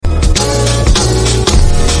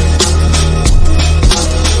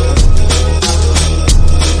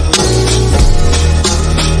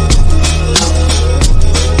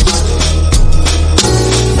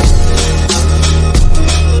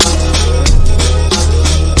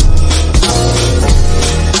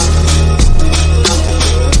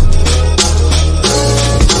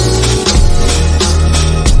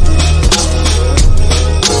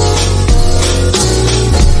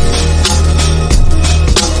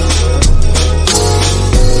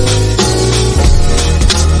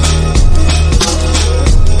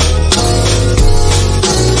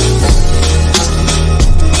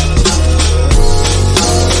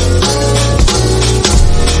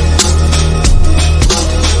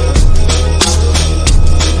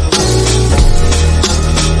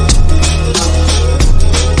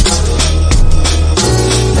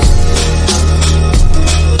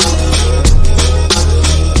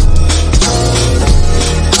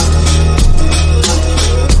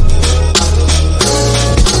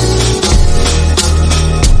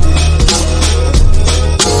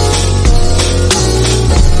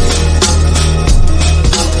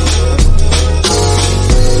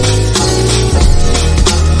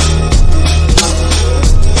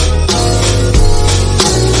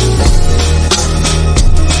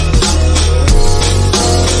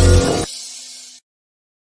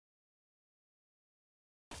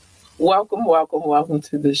Welcome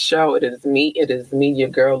to the show. It is me, your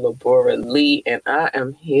girl, Labora Lee, and I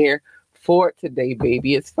am here for today,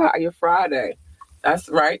 baby. It's Fire Friday. That's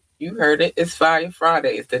right. You heard it. It's Fire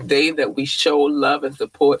Friday. It's the day that we show love and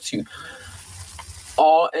support to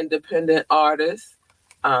all independent artists.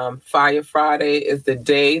 Fire Friday is the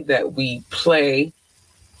day that we play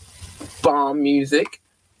bomb music.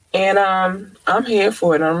 And I'm here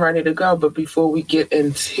for it. I'm ready to go. But before we get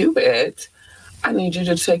into it, I need you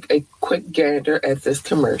to take a quick gander at this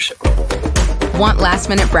commercial. Want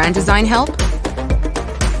last-minute brand design help?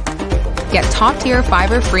 Get top-tier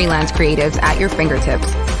Fiverr freelance creatives at your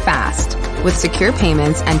fingertips, fast, with secure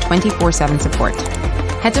payments and 24/7 support.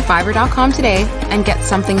 Head to Fiverr.com today and get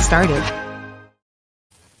something started.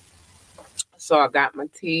 So I got my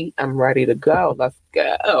tea. I'm ready to go. Let's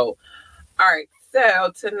go. All right.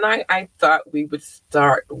 So tonight I thought we would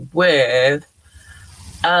start with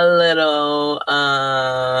a little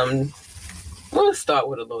we'll start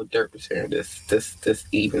with a little Dirt Batoon this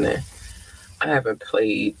evening. I haven't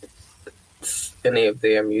played any of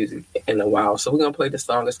their music in a while, so we're gonna play the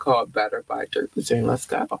song. It's called Better by Dirt Batoon. Let's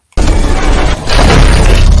go.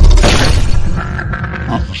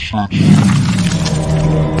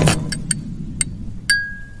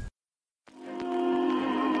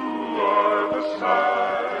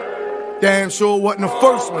 Damn sure wasn't the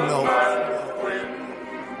first one though.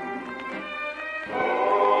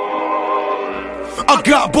 I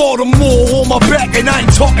got Baltimore on my back, and I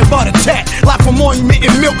ain't talking about attack. Like from Monument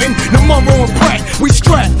and Milton to Monroe and Pratt. We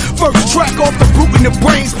strapped, first track off the boot in the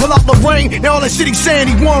brains. Pull out the rain, now all that shit he saying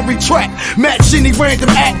he won't retract. Match any random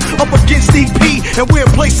act up against EP, and we'll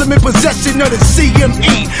place him in possession of the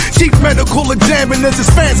CME. Chief medical examiners is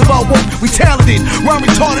fans of our work. We talented, rhyme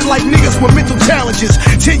retarded like niggas with mental challenges.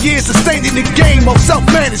 10 years sustained in the game of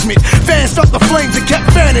self-management. Fans felt the flames and kept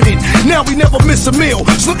fanning it. Now we never miss a meal,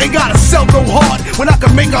 so they gotta sell go hard. When I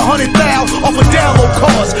can make 100,000 off of download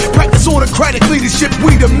cars. Practice autocratic leadership,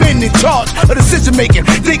 we the men in charge of decision making.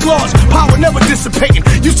 Think large, power never dissipating.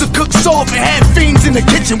 Used to cook soft and had fiends in the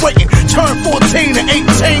kitchen waiting. Turn 14 to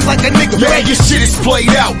 18 like a nigga. Yeah, your shit is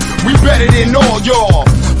played out. We better than all y'all.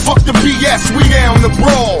 Fuck the BS, we down the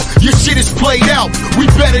brawl. Your shit is played out. We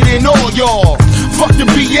better than all y'all. Fuck the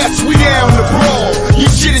BS, we down the brawl. Your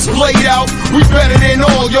shit is played out. We better than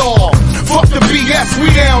all y'all. Fuck the BS, we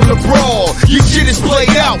down the brawl. Your shit is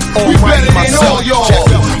played out. We better than all y'all.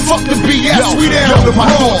 Fuck the BS, we down the brawl.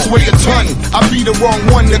 My thoughts weigh a ton. I be the wrong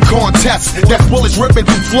one to contest. That bullets ripping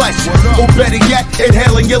through flesh. Or better yet,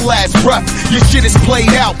 inhaling your last breath. Your shit is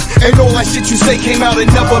played out. And all that shit you say came out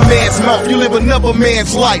another man's mouth. You live another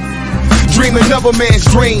man's life. Dream another man's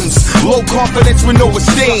dreams. Low confidence with no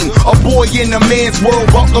esteem. A boy in a man's world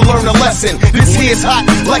about to learn a lesson. This here's hot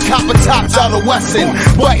like copper tops out of Wesson.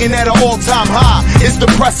 Button at an all-time high. It's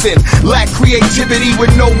depressing. Lack creativity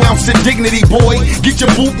with no ounce of dignity, boy. Get your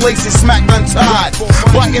bootlaces smacked untied.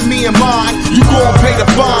 Biting me and mine, you gon' pay the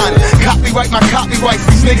fine. Copyright my copyrights,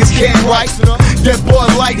 these niggas can't write. That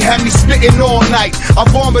Bud Light had me spitting all night. I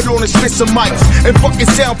vomit on a spit some mics and fucking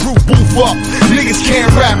soundproof booth up. Niggas can't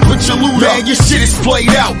rap, put your loot up. Man, your shit is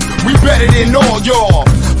played out. We better than all y'all.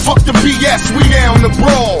 Fuck the BS, we down the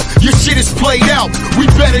brawl. Your shit is played out. We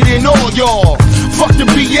better than all y'all. Fuck the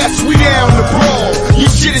BS, we down the brawl. Your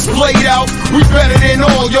shit is played out. We better than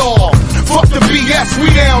all y'all. Fuck the BS, we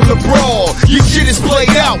down the brawl. Your shit is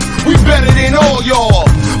played out. We better than all y'all.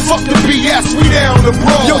 Fuck the BS, we down the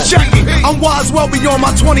brawl. Yo, check it. I'm wise well beyond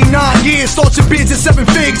my 29 years. Start your bids at 7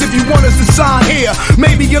 figs if you want us to sign here.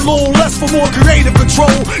 Maybe a little less for more creative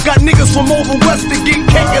control. Got niggas from over west that get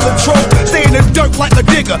cake and troll. Stay in the dirt like a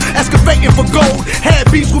digger, excavating for gold. Had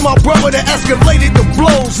beefs with my brother that escalated the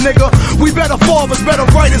blows, nigga. We better fathers, better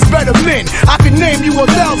writers, better men. I can name you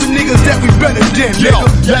 1,000 niggas that we better than, nigga.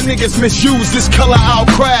 Yo, y'all niggas misuse this color out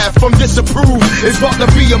craft. From disapprove, it's about to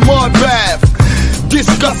be a mud bath.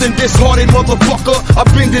 Disgusting, disheartened motherfucker. I've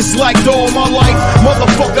been disliked all my life.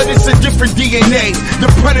 Motherfucker, this a different DNA. The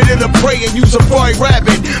predator, the prey, and use a furry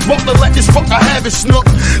rabbit. About to let this fucker have it, snook.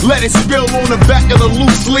 Let it spill on the back of the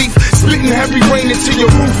loose leaf. Spitting heavy rain into your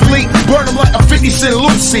roof leak. Burn them like a 50 cent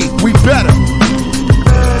Lucy. We better.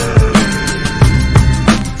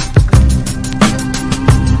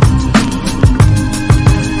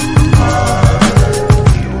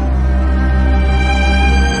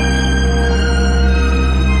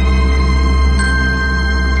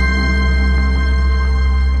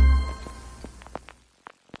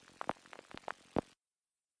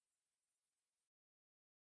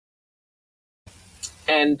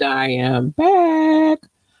 And I am back.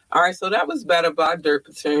 All right, so that was Better by Dirt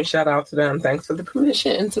Batoon. Shout out to them. Thanks for the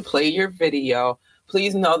permission to play your video.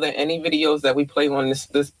 Please know that any videos that we play on this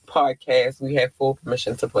podcast, we have full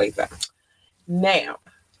permission to play them. Now,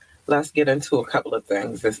 let's get into a couple of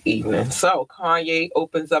things this evening. So, Kanye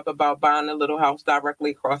opens up about buying a little house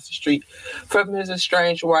directly across the street from his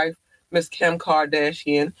estranged wife, Miss Kim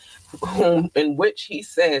Kardashian, in which he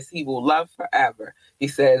says he will love forever. He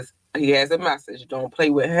says he has a message. Don't play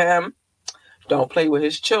with him. Don't play with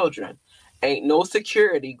his children. Ain't no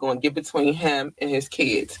security going to get between him and his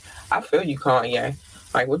kids. I feel you, Kanye.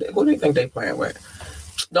 Like, who do you think they playing with?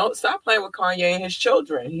 Don't stop playing with Kanye and his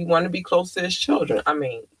children. He want to be close to his children. I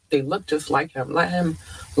mean, they look just like him. Let him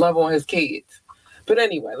love on his kids. But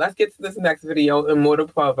anyway, let's get to this next video, Immortal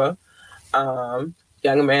Pova.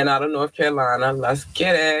 Young man out of North Carolina. Let's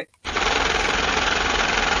get it.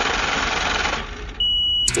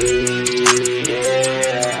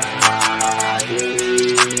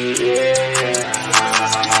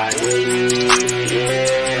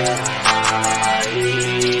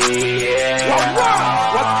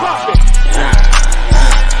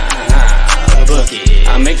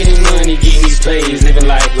 I'm making this money, getting these plays, living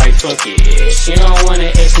life like fuck it. She don't want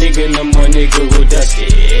an ex nigga, no more nigga who dust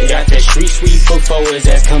it. Got that street sweep before his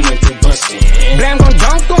ass coming through bustin'. Blam gon'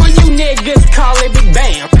 dunk on you niggas, call it Big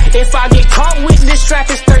Bam. If I get caught with this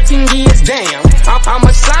trap, it's 13 years damn. I'm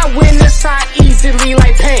a side winner, side easily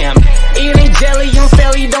like Pam. It ain't jelly on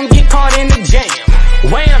Felly, don't get caught in the jam.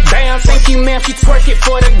 Wham, bam, thank you ma'am, she twerk it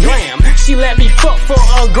for the gram. She let me fuck for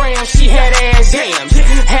a gram, she had ass jams.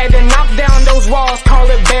 Had to knock down those walls, call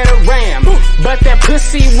it better ram. But that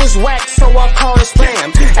pussy was whack, so I call it spam.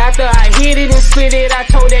 After I hit it and split it, I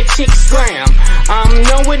told that chick scram. I'm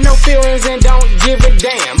no with no feelings and don't give a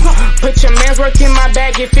damn. Put your man's work in my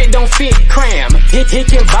bag if it don't fit, cram. He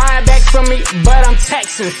can buy it back from me, but I'm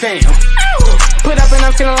taxing fam. Put up and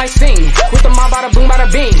I'm feeling like Sting. With the mob, bada boom, bada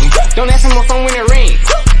bing. Don't ask him if I'm winning ring.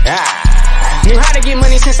 Knew how to get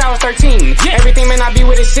money since I was 13. Everything may not be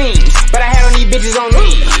what it seems, but I had all these bitches on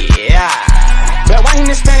me. But why he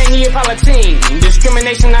Hispanic Neapolitan?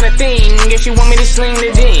 Discrimination not a thing. If you want me to sling the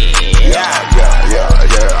ding.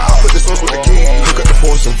 I put the sauce with the key. Hook up the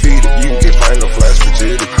force and feed it. You can get fine, no flash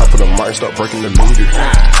frigidity. Hop on the mic, start breaking the meter.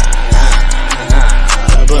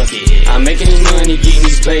 I'm making this money, getting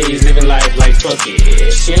these plays, living life like fuck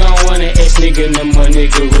it. She don't want an ex nigga, no more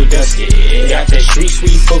nigga who dust it. Got that street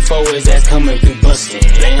sweep before his ass coming through bustin'.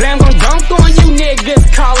 Blam gon' dunk on you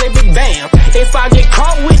niggas, call it Big Bam. If I get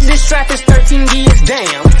caught with this trap, it's 13 years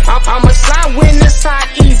damn. I'm a side winner, side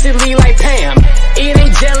easily like Pam. It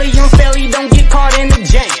ain't jelly on Felly, don't get caught in the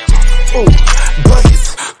jam. Ooh,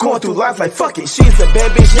 buckets, going through life like fuck it. She's a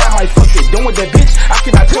bad bitch, yeah, I might fuck it. Don't with that bitch, I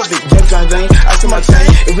cannot trust it. John Jane, I see my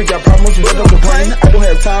chain. If we got problems, you better complain. I don't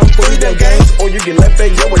have time for these damn games. Or you get left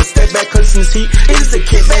back, yo, with a step back, cause this heat. It's a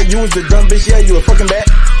kickback, you was the dumb bitch, yeah, you a fucking bat.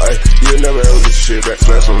 Ay, you never ever get your shit back.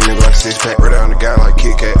 Slash on a nigga like 6-pack. Right down the guy like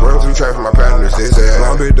Kit Kat. Run through traffic, my partner's his ass.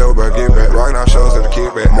 Long bit dope, but get back. Rockin' out shows at the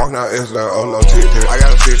kickback. Marking out S down, oh no, tit-tat. I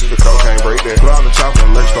got a fix with the cocaine, break that. Pull out the chopper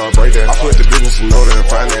and let start break that. I put the business in order and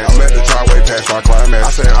finance. I'm at the top way past my climax.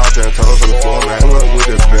 I say out there and toes on the floor, man. Pull up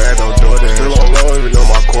with this bag, don't do that. Still on low, even though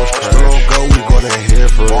my course crash. Still on go, we going in here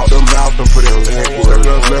for it. Walk them out and put in leg work.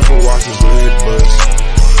 Step left and watch his lid bust.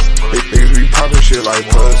 Niggas be poppin' shit like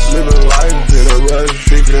puss. Living life in a rush.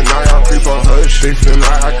 Sleep for the night, I creep on hush. Sleep for the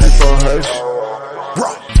night, I creep on hush.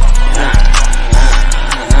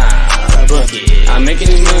 I'm making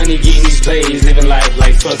this money, getting these plays, living life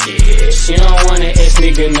like fuck it. She don't want an ex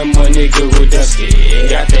nigga, no more nigga who dust it.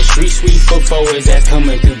 Got that street sweep before his ass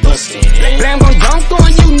coming through bustin'. Blam gon' dunk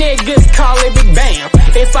on you niggas, call it Big Bam.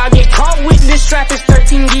 If I get caught with this trap, it's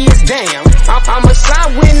 13 years damn. I'm a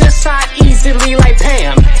side winner, side easily like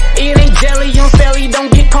Pam. It ain't jelly on Felly,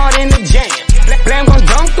 don't get caught in the jam. Blam gon'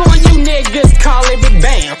 dunk on you niggas, call it Big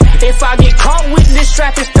Bam. If I get caught with this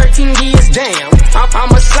trap, it's 13 years damn.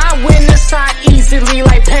 I'm a side winner, side easily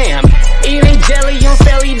like Pam. It ain't jelly on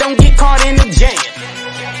Felly, don't get caught in the jam.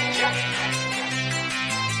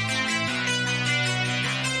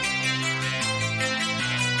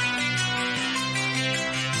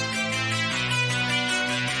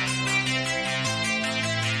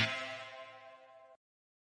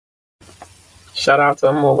 Shout out to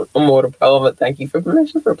Immortal Pova. Thank you for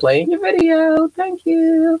permission for playing your video. Thank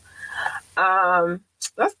you.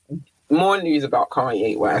 That's more news about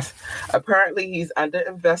Kanye West. Apparently, he's under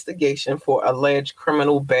investigation for alleged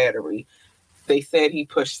criminal battery. They said he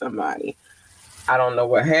pushed somebody. I don't know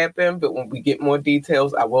what happened, but when we get more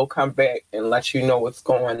details, I will come back and let you know what's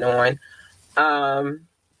going on.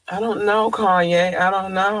 I don't know, Kanye. I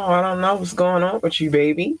don't know what's going on with you,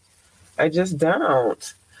 baby. I just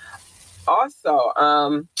don't. Also,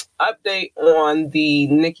 update on the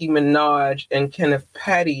Nicki Minaj and Kenneth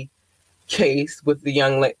Petty case with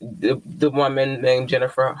the the woman named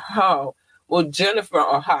Jennifer Huff. Well, Jennifer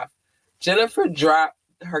dropped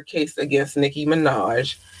her case against Nicki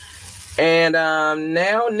Minaj, and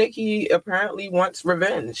now Nicki apparently wants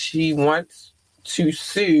revenge. She wants to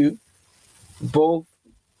sue both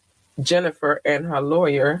Jennifer and her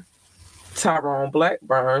lawyer, Tyrone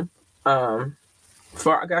Blackburn, for,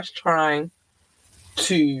 I guess, trying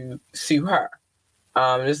to sue her.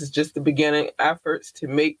 This is just the beginning efforts to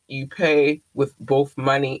make you pay with both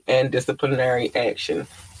money and disciplinary action,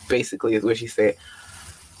 basically, is what she said.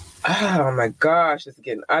 Oh my gosh, it's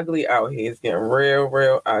getting ugly out here. It's getting real,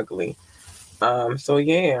 real ugly. So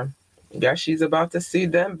yeah, I guess she's about to sue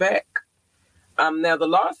them back. Now the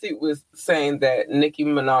lawsuit was saying that Nicki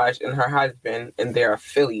Minaj and her husband and their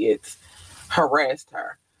affiliates harassed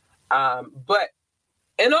her. But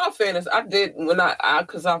in all fairness,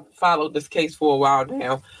 because I've followed this case for a while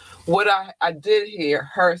now, what I did hear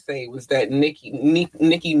her say was that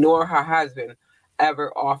Nicki nor her husband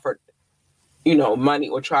ever offered, money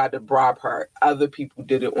or tried to bribe her. Other people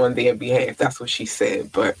did it on their behalf. That's what she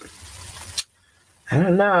said. But I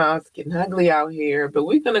don't know. It's getting ugly out here. But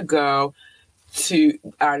we're going to go to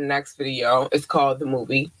our next video. It's called The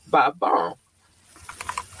Movie Bob Bomb.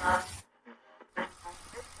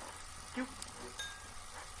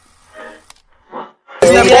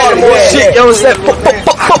 Shit, yo, what's that?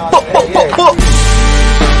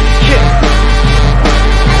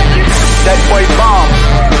 That boy Bomb,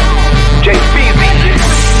 Jay Feezy.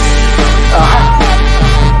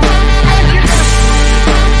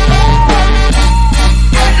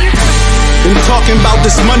 Been talking about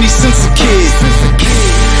this money since a kid.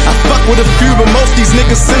 I fuck with a few, but most these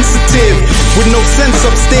niggas sensitive. With no sense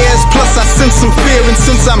upstairs, plus I sense some fear. And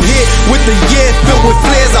since I'm here with the year filled with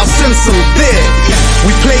flares, I'll send some there.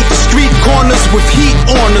 We played the street corners with heat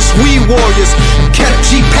on us, we warriors. Kept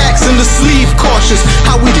G-packs in the sleeve, cautious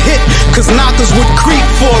how we'd hit, cause knockers would creep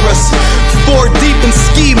for us. 4 deep in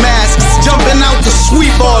ski masks, jumping out to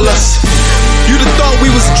sweep all us. You'd have thought we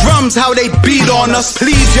was drums, how they beat on us.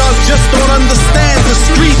 Please, y'all just don't understand the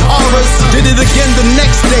street horrors. Did it again the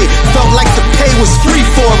next day, felt like the pay was free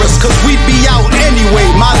for us. Cause we'd be out anyway,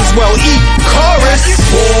 might as well eat chorus.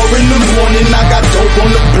 4 in the morning, I got dope on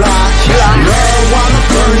the block. Marijuana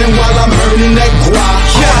burning while I'm earning that guap.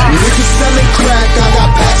 Niggas selling crack, I got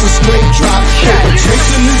packs of straight drop. Paper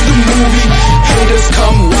chasing is the movie, haters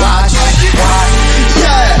come watch.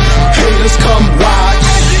 Yeah, haters come watch.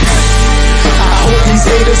 I hope these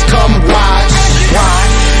haters come watch.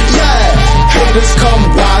 Yeah, haters come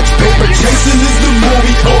watch. Paper chasing is the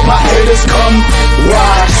movie. Hope my haters come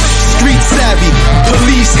watch. Street savvy,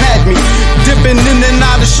 police had me dipping in and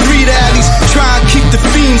out of street alleys, trying to keep the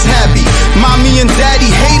fiends happy. Mommy and daddy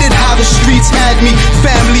hated how the streets had me.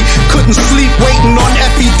 Family couldn't sleep, waiting on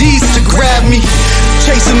FEDs to grab me.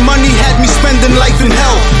 Chasing money had me spending life in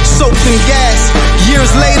hell, soaked in gas. Years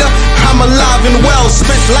later, I'm alive and well.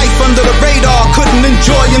 Spent life under the radar, couldn't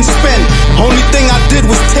enjoy and spend. Only thing I did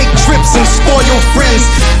was take trips and spoil friends.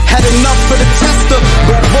 Had enough for the tester,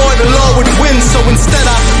 but boy, the law would win. So instead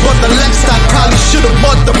I bought the Lex, I probably should've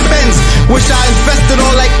bought the Benz. Wish I invested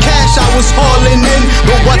all that cash I was hauling in.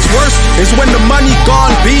 But what's worse is when the money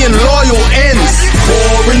gone, being loyal ends.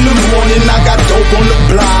 4 in the morning, I got dope on the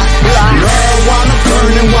block. Marijuana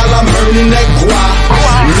burning while I'm earning that guap.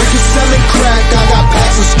 Niggas selling crack, I got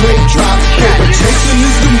packs of straight drop. Paper chasing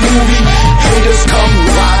is the movie, haters come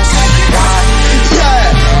watch. Yeah,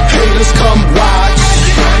 haters come watch.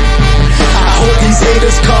 I hope these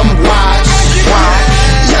haters come watch.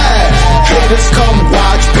 Yeah, haters come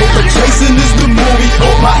watch. Paper chasing is the movie,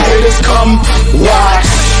 hope my haters come watch.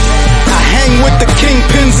 I hang with the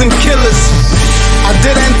kingpins and killers. I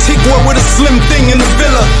did Antigua with a slim thing in the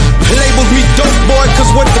villa. Labeled me dope boy, cause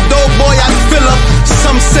with the dope boy I fill up.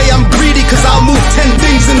 Some say I'm greedy, cause I'll move 10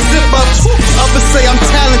 things in zip-ups. Others say I'm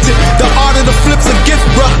talented, the art of the flip's a gift,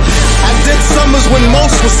 bruh. I did summers when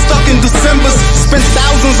most was stuck in Decembers. Spent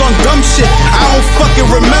thousands on dumb shit, I don't fucking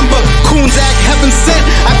remember. Coons act heaven sent,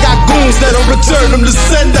 I got goons that'll return them to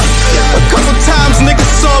sender. A couple times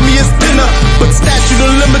niggas saw me as dinner, but statute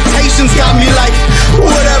of limitations got me like,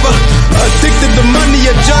 whatever. Addicted to money,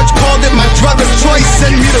 a judge called it my drug of choice.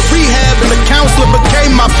 Sent me to rehab and the counselor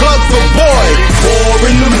became my plug for boy.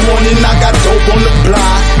 4 in the morning, I got dope on the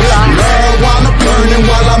block. Marijuana burning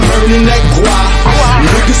while I'm earning that guap.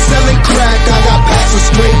 Niggas selling crack, I got packs of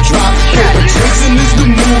straight drop. Paper chasing is the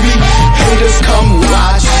movie, haters come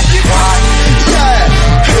watch. Yeah,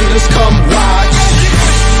 haters come watch.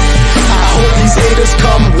 I hope these haters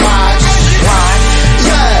come watch.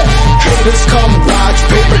 Yeah, haters come watch.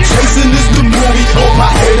 Paper chasing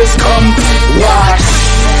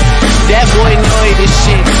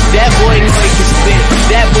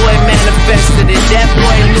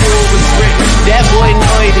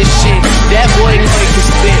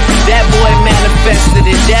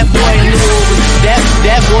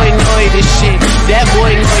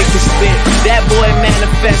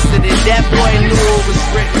was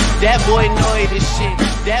written. That boy know he the shit.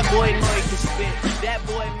 That boy know he can spit. That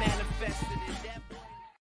boy manifested it. That boy...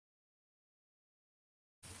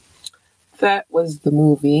 That was the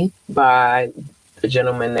movie by a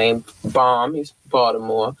gentleman named Bomb. He's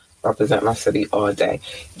Baltimore. Represent my city all day.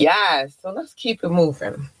 Yes, so let's keep it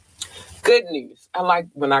moving. Good news. I like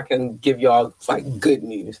when I can give y'all like good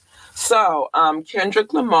news. So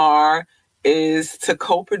Kendrick Lamar is to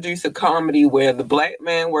co-produce a comedy where the black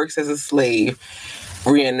man works as a slave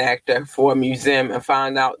reenactor for a museum and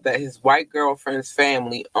found out that his white girlfriend's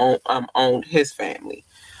family owned his family.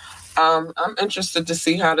 I'm interested to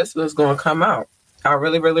see how this is going to come out. I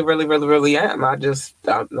really am.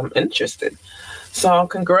 I'm interested. So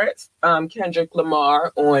congrats, Kendrick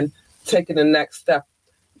Lamar, on taking the next step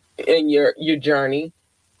in your journey,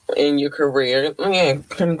 in your career. Yeah,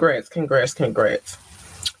 congrats.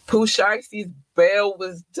 Pooh Shiesty's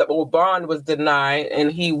bond was denied,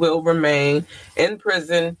 and he will remain in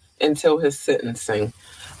prison until his sentencing.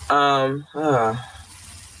 Rough.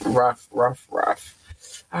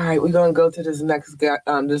 All right, we're gonna go to this next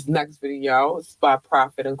video. It's by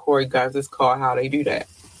Prophet and Corey Guns. It's called How They Do That.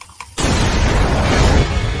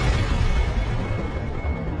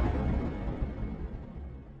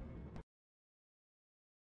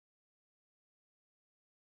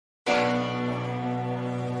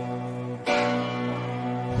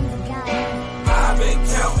 I've been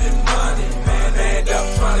counting money, man, and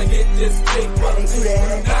up trying to get this paper. Not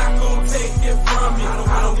gonna take it from you. I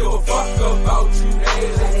don't give a fuck about you,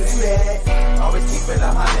 always keep it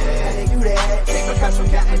 100. Take a cash from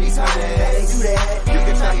counting these hundreds. You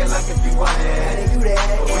can try your luck if you want it,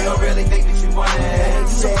 but we don't really think that you want it.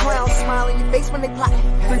 Some clowns smile in your face when they plot.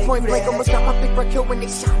 3-point blank almost got my big bro killed when they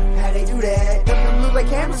shot. How they do that? Them blue like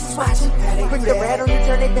cameras is watching. Quick the rat on you,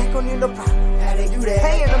 turn they back on you, no problem. How they do that?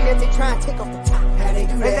 Paying them that they try and take off the top. How they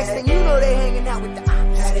do that? And next thing you know, they hanging out with the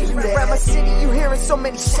ops. How they do that? Around my city, you hearing so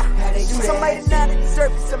many shots. How they do that? Some might not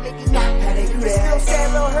deserve it, some maybe not. How they do that? Still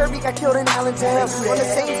sad, little Herbie got killed in Allentown. On the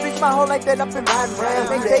same streets my whole life, been up and riding round.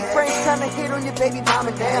 They take frames trying to hit on your baby mom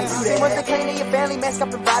and down. They want the clean of your family, mask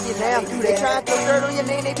up and rob you now. They try to throw dirt on your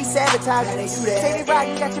name, they be sabotaging. Say they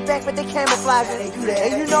riding, got your back, but they camouflaging.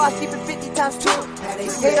 And you know I keep it 50 times too.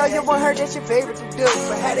 Hate all you want, heard that's your favorite to do.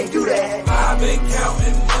 But how they do that? I've been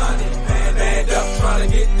counting money, man, up trying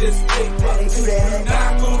to get this paper. How they do that?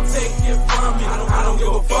 Not gonna take it from you. I don't give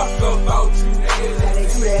a fuck about you, niggas. How they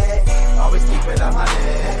do that? Always keep it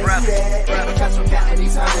 100. Never catch from counting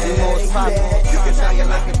these hundreds. You can try your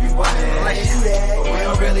luck if you want it, but we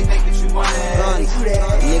don't really think that you want it.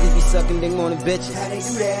 Niggas be sucking dick on the bitches.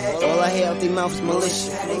 All I hear out their mouth is malicious.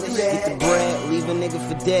 Get the bread, leave a nigga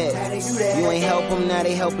for dead. You ain't help them, now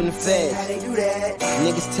they helping the feds.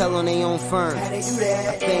 Niggas tell on they own firm. I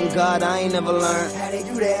thank God I ain't never learned.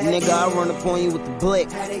 Nigga, I run up on you with the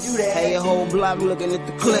blick. Hey, your whole block looking at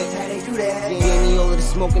the click. Gave me all of the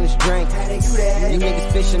smoke and this drink. You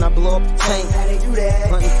niggas fishing, I blow up the tank.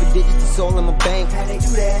 Hunting for digits, it's all in my bank.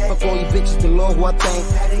 Fuck all you bitches, the Lord who I thank.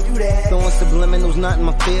 Throwing subliminals, not in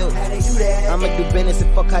my field. I'ma do business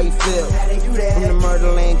and fuck how you feel. From the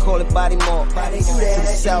murder lane, call it body mark. To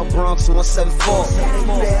the South Bronx, 174.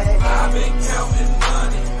 I've been counting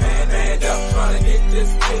money, man, up trying to get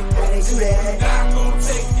this paper. Not gonna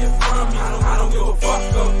take it from you. I don't give a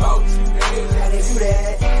fuck about you,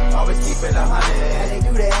 niggas. Always keep it 100.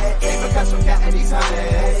 Ain't because from counting these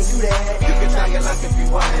hundreds. You can try your luck if you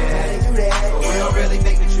want it, but we don't really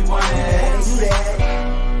think that you want it.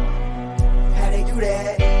 How they do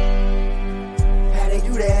that? How they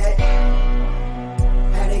do that?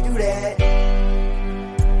 How they do that?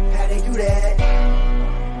 How they do that?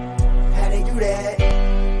 How they do that?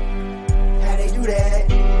 How they do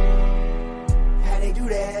that? How they do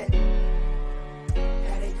that?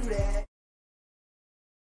 How they do that?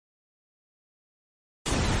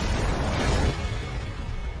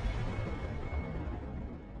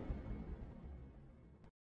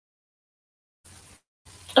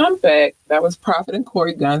 I'm back. That was Prophet and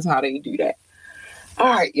Corey Guns. How They Do That. All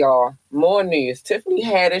right, y'all. More news. Tiffany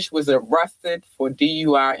Haddish was arrested for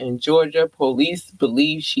DUI in Georgia. Police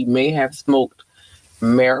believe she may have smoked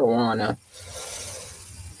marijuana.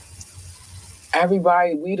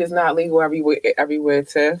 Everybody, weed is not legal everywhere,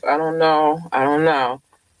 Tiff. I don't know.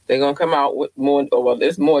 They're going to come out with more, well,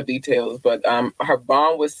 there's more details, but her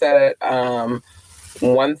bond was set at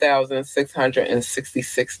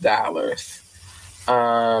 $1,666.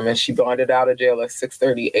 And she bonded out of jail at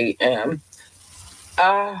 6:30 a.m.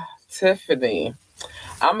 Tiffany,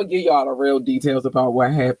 I'm going to give y'all the real details about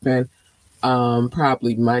what happened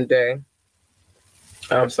probably Monday.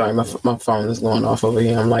 I'm sorry, my phone is going off over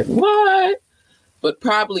here. I'm like, what? But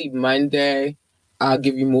probably Monday, I'll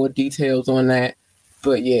give you more details on that.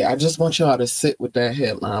 But yeah, I just want y'all to sit with that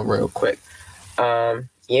headline real quick.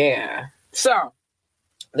 Yeah. So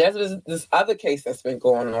there's this other case that's been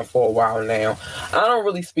going on for a while now. I don't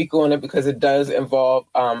really speak on it because it does involve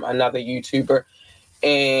another YouTuber.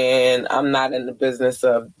 And I'm not in the business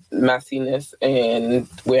of messiness. And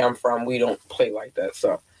where I'm from, we don't play like that.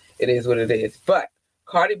 So it is what it is. But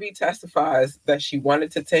Cardi B testifies that she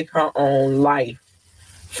wanted to take her own life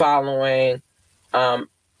following a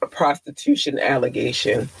prostitution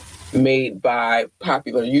allegation made by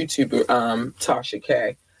popular YouTuber Tasha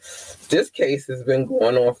K. This case has been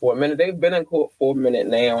going on for a minute. They've been in court for a minute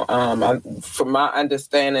now. From my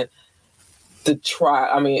understanding, the trial,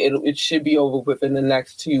 I mean, it should be over within the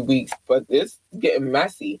next 2 weeks, but it's getting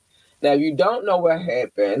messy. Now, you don't know what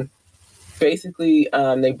happened. Basically,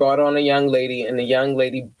 they brought on a young lady, and the young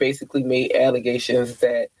lady basically made allegations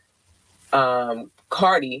that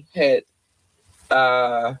Cardi had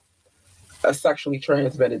a sexually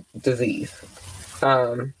transmitted disease.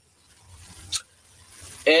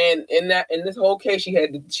 And in this whole case, she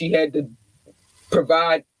had to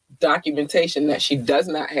provide documentation that she does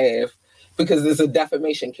not have, because it's a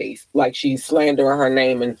defamation case. Like, she's slandering her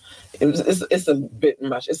name, and it's a bit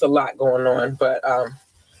much. It's a lot going on. But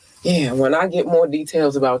yeah, when I get more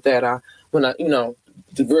details about that,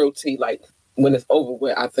 the real tea, like when it's over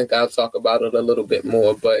with, I think I'll talk about it a little bit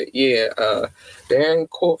more. But yeah, they're in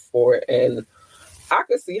court for it, and I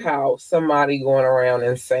could see how somebody going around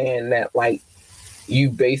and saying that, like,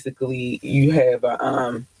 you have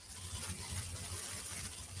a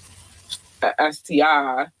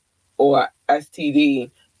STI or STD,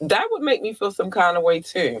 that would make me feel some kind of way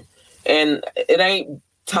too. And it ain't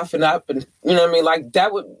toughen up, and you know what I mean? Like,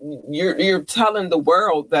 that would, you're telling the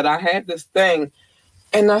world that I had this thing,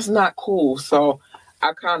 and that's not cool. So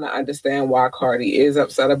I kind of understand why Cardi is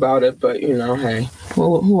upset about it, but hey,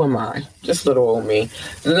 who am I? Just little old me.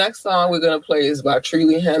 The next song we're gonna play is by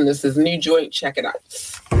Truly Him. This is New Joint. Check it out.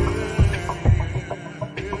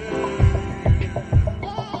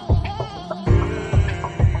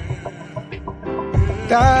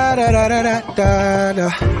 Da da da da da da da.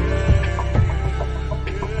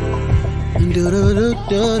 Do do do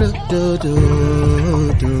do do do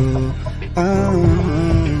do.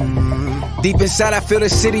 Deep inside, I feel the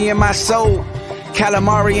city in my soul.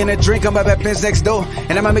 Calamari in a drink, I'm up at Ben's next door.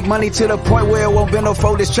 And I'ma make money to the point where it won't bend no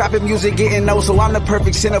fold. This trapping music getting old, so I'm the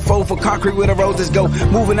perfect centerfold for concrete where the roses go.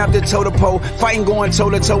 Moving up the toe to pole, fighting going toe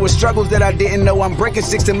to toe with struggles that I didn't know. I'm breaking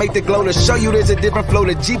six to make the glow, to show you there's a different flow.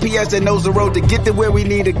 The GPS that knows the road to get to where we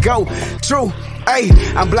need to go. True. Hey,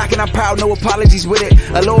 I'm black and I'm proud, no apologies with it.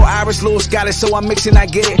 A little Irish, little Scottish, so I'm mixing, I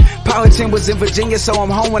get it. Power 10 was in Virginia, so I'm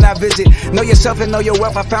home when I visit. Know yourself and know your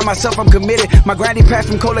wealth, I found myself, I'm committed. My granny passed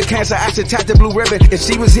from colon cancer, I should tap the blue ribbon. If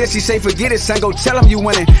she was here, she'd say, forget it, son, go tell them you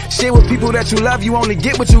winning. Share with people that you love, you only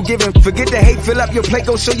get what you giving. Forget the hate, fill up your plate,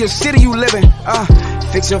 go show your city you living.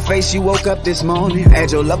 Fix your face, you woke up this morning.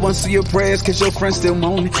 Add your loved ones to your prayers, cause your friends still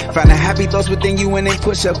moaning. Find the happy thoughts within you and then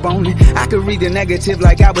push up on it. I could read the negative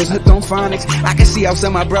like I was hooked on phonics. I can see how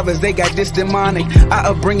some of my brothers, they got this demonic. Our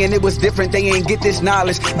upbringing, it was different, they ain't get this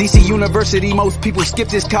knowledge. DC University, most people skip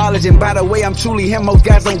this college. And by the way, I'm truly him, most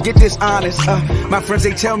guys don't get this honest. My friends,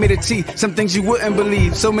 they tell me the tea, some things you wouldn't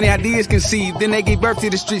believe. So many ideas conceived, then they gave birth to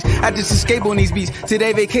the streets. I just escape on these beats,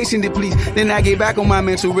 today vacation depletes. Then I get back on my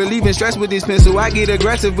mental, relieving stress with this pencil. I get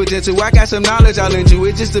aggressive but gentle, I got some knowledge I'll lend you.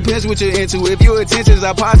 It just depends what you're into. If your intentions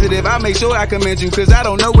are positive, I make sure I commend you. Cause I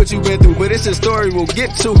don't know what you've been through, but it's a story we'll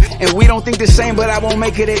get to. And we don't think the same, but I won't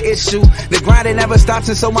make it an issue. The grind, it never stops,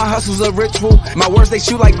 and so my hustle's a ritual. My words, they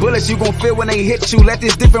shoot like bullets, you gon' feel when they hit you. Let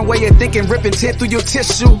this different way of thinking rip and tear through your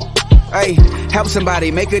tissue. Hey, help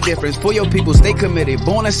somebody, make a difference. For your people, stay committed.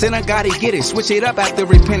 Born a sinner, gotta get it. Switch it up after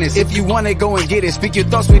repentance. If you want it, go and get it. Speak your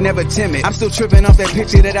thoughts, we never timid. I'm still tripping off that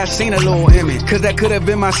picture that I seen a little image. Cause that could have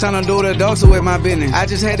been my son or daughter, dog, so with my business. I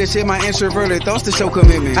just had to share my introverted thoughts to show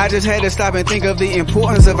commitment. I just had to stop and think of the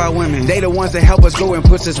importance of our women. They the ones that help us go and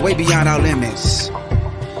push us way beyond our limits.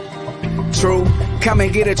 True, come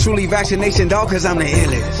and get a truly vaccination, dog, cause I'm the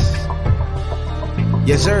illest.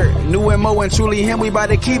 Yes, sir. New and Mo and Truly Him, we about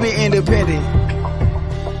to keep it independent.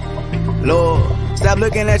 Lord, stop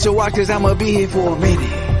looking at your watch, cause I'ma be here for a minute.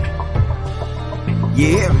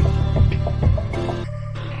 Yeah.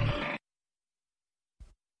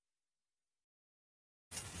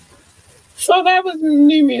 So that was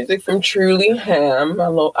new music from Truly Him, my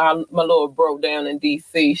little bro down in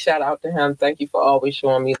DC. Shout out to him. Thank you for always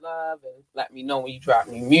showing me love and let me know when you drop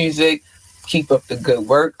new music. Keep up the good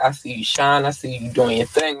work. I see you shine. I see you doing your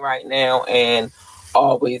thing right now, and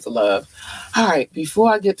always love. All right,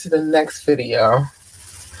 before I get to the next video,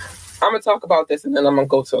 I'm going to talk about this and then I'm going to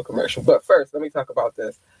go to a commercial. But first, let me talk about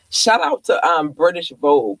this. Shout out to British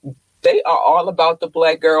Vogue. They are all about the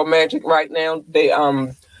black girl magic right now. They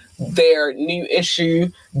their new issue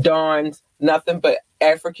dawns nothing but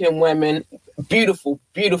African women, beautiful,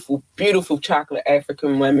 beautiful, beautiful chocolate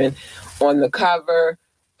African women on the cover.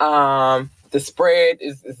 The spread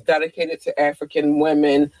is dedicated to African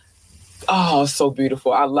women. Oh, so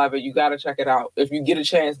beautiful. I love it. You got to check it out. If you get a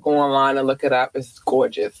chance, go online and look it up. It's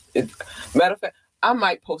gorgeous. Matter of fact, I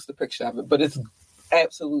might post a picture of it, but it's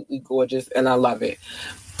absolutely gorgeous and I love it.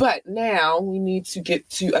 But now we need to get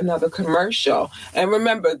to another commercial. And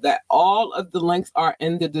remember that all of the links are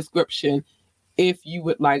in the description if you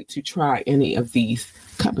would like to try any of these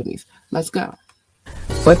companies. Let's go.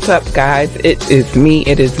 What's up, guys? It is me,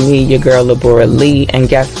 your girl, Labora Lee. And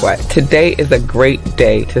guess what? Today is a great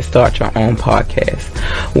day to start your own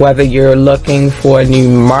podcast. Whether you're looking for a new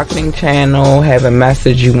marketing channel, have a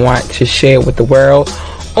message you want to share with the world,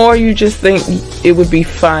 or you just think it would be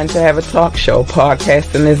fun to have a talk show,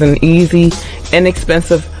 podcasting is an easy,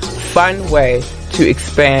 inexpensive, fun way to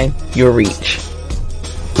expand your reach.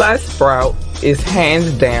 Buzzsprout is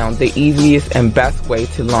hands down the easiest and best way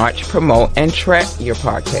to launch, promote, and track your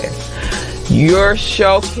podcast. Your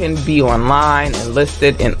show can be online and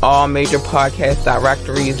listed in all major podcast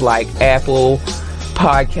directories like Apple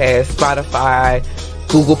Podcasts, Spotify,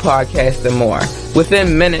 Google Podcasts, and more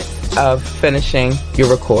within minutes of finishing your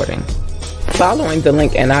recording. Following the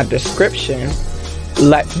link in our description,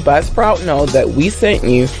 let Buzzsprout know that we sent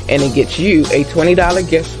you, and it gets you a $20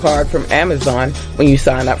 gift card from Amazon when you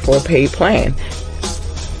sign up for a paid plan.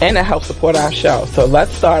 And it helps support our show. So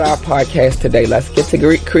let's start our podcast today. Let's get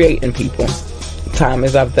to creating, people. Time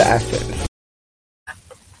is of the essence.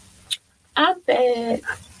 I'm back.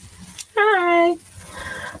 Hi.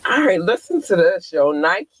 All right, listen to this, yo.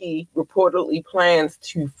 Nike reportedly plans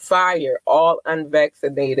to fire all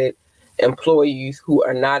unvaccinated employees who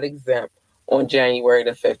are not exempt on January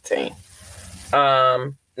the 15th.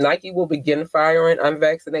 Nike will begin firing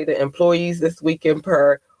unvaccinated employees this weekend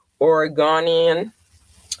per Oregonian.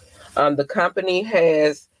 The company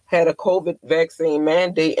has had a COVID vaccine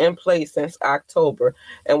mandate in place since October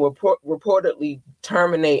and will reportedly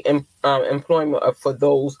terminate employment for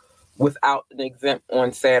those without an exempt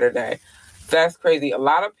on Saturday. That's crazy. A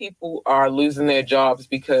lot of people are losing their jobs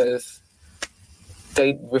because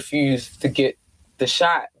they refuse to get the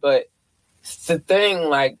shot. But it's the thing,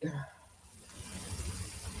 like,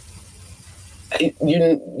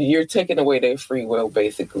 you're taking away their free will,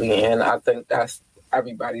 basically. And I think that's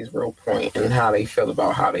everybody's real point and how they feel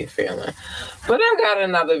about how they feeling. But I got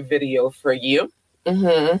another video for you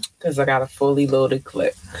because I got a fully loaded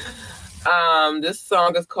clip. This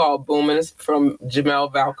song is called Boomin'. It's from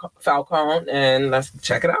Jamel Falcone, and let's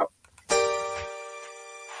check it out.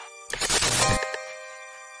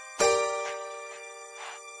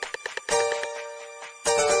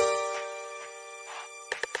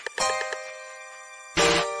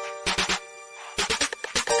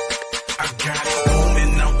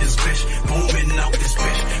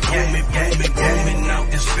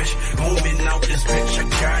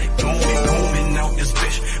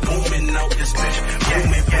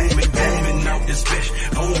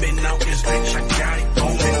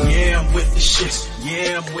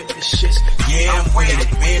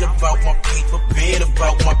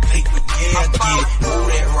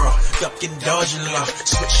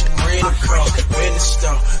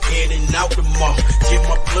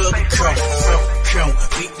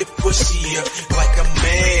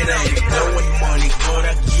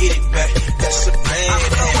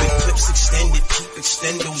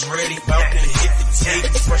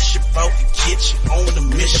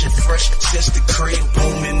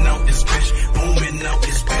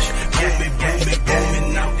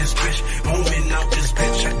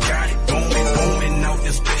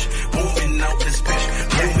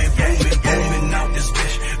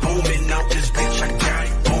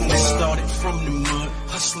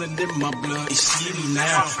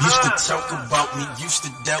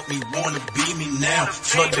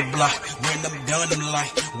 Flood the block, when I'm done, I'm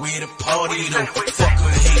like, where the party though? Fuck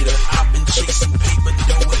a hater, I've been chasing paper,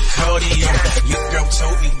 doing cardio. Your girl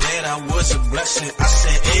told me that I was a blessing. I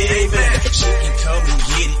said, amen. She can come and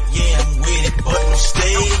get it, yeah, I'm with it, but no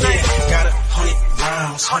stay there. Got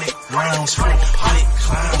 100 rounds, 100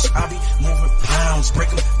 clowns. I be moving pounds,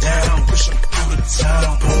 break them down, push them through the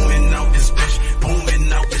town. Booming out this bitch,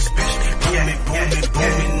 booming out this bitch, booming, booming,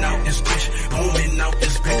 booming out this bitch, booming out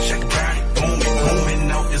this bitch. I got it. Booming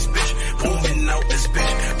out this bitch, booming out this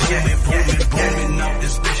bitch, booming, booming, booming out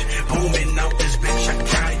this bitch, booming out this bitch, I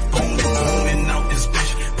got it, booming out this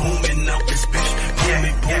bitch, booming out this bitch,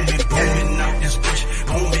 booming, booming, booming.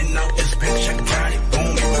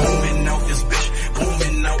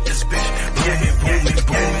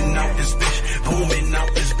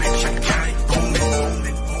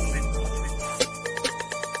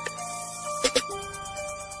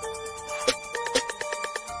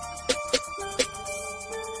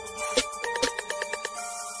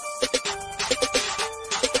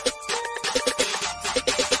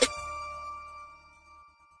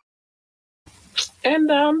 And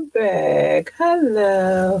I'm back.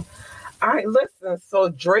 Hello. All right, listen. So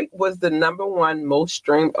Drake was the #1 most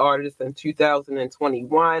streamed artist in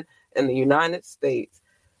 2021 in the United States,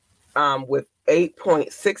 with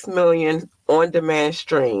 8.6 million on-demand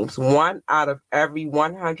streams. 1 out of every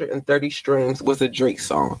 130 streams was a Drake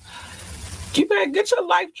song. You better get your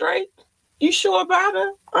life, Drake. You sure about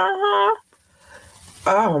it? Uh-huh.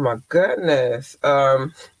 Oh my goodness.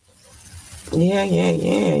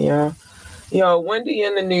 Yeah. Wendy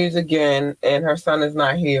in the news again, and her son is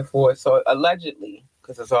not here for it. So allegedly,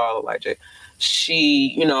 because it's all alleged,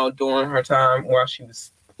 she, during her time while she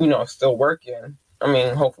was, still working. I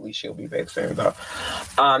mean, hopefully she'll be back soon though.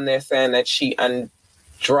 They're saying that she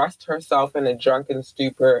undressed herself in a drunken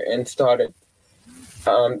stupor and started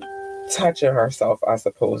touching herself. I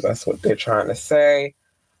suppose that's what they're trying to say.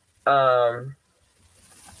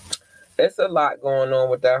 It's a lot going on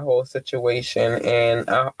with that whole situation, and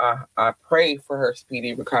I pray for her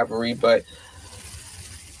speedy recovery. But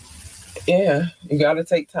yeah, you got to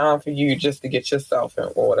take time for you just to get yourself in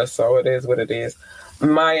order. So it is what it is.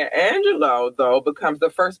 Maya Angelou, though, becomes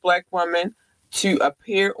the first Black woman to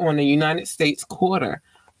appear on the United States quarter.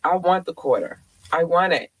 I want the quarter. I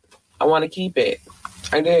want it. I want to keep it.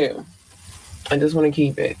 I do. I just want to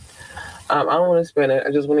keep it. I don't want to spend it.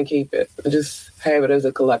 I just want to keep it. Just have it as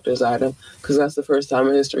a collector's item, because that's the first time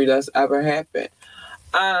in history that's ever happened.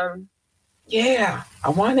 Yeah, I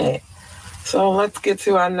want it. So let's get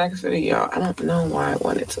to our next video. I don't know why I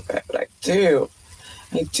want it so bad, but I do.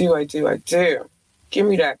 I do. Give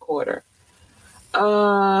me that quarter.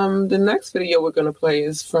 The next video we're going to play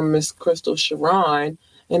is from Miss Crystal Sharon,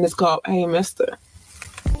 and it's called Hey Mister.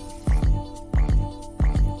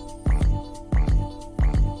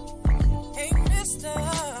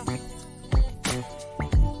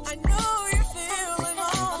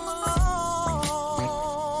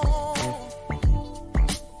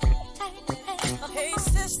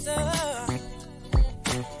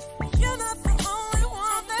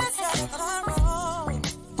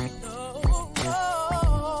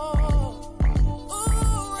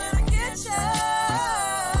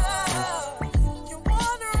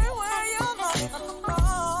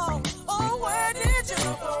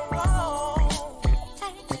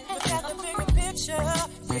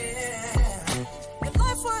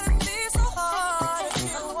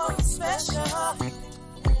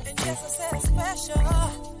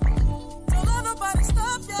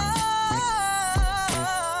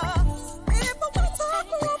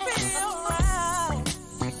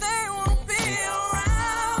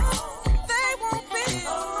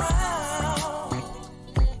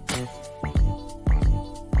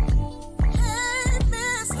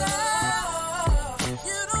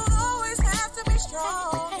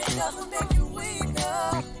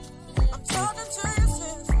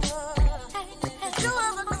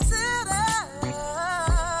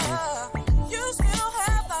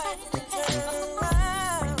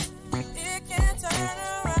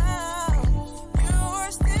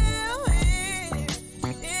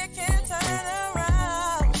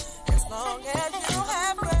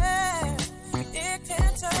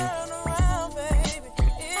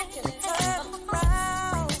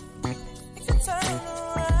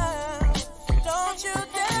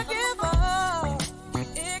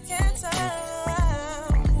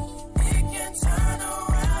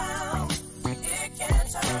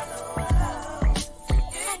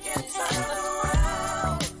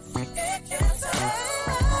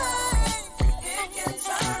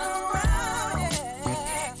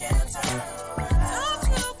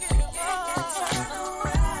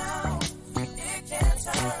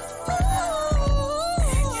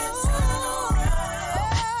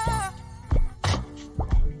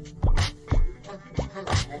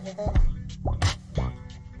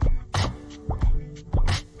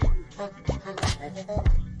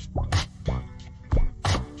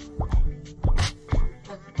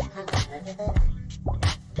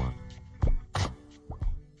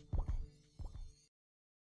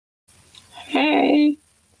 Hey.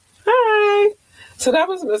 Hi. So that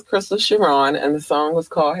was Miss Crystal Sharon, and the song was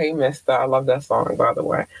called Hey Mister. I love that song, by the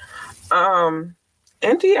way.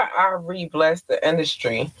 NDI blessed the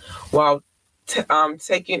industry while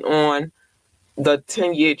taking on the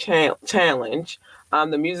 10-year challenge.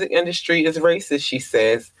 The music industry is racist, she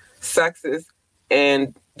says, sexist,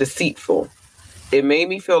 and deceitful. It made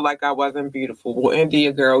me feel like I wasn't beautiful. Well,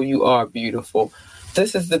 India girl, you are beautiful.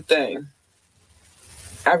 This is the thing.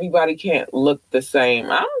 Everybody can't look the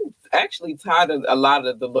same. I'm actually tired of a lot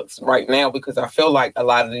of the looks right now because I feel like a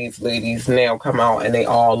lot of these ladies now come out and they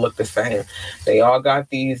all look the same. They all got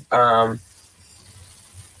these,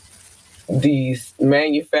 these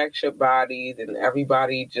manufactured bodies, and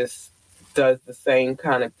everybody just does the same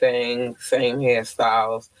kind of thing, same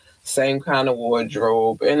hairstyles, same kind of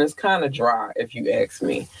wardrobe, and it's kind of dry if you ask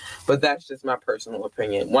me. But that's just my personal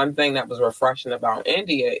opinion. One thing that was refreshing about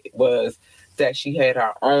India was that she had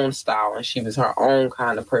her own style and she was her own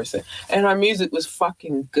kind of person. And her music was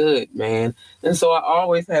fucking good, man. And so I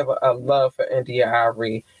always have a love for India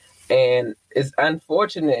Arie. And it's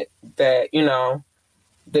unfortunate that, you know,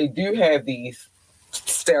 they do have these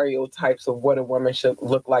stereotypes of what a woman should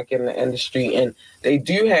look like in the industry. And they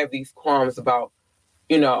do have these qualms about,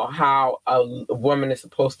 you know, how a woman is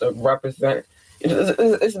supposed to represent.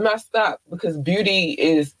 It's messed up because beauty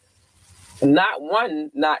is not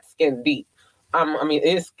skin deep. It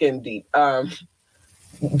is skin deep.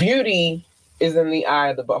 Beauty is in the eye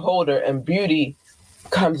of the beholder, and beauty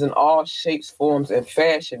comes in all shapes, forms, and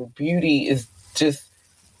fashion. Beauty is just,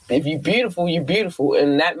 if you're beautiful, you're beautiful.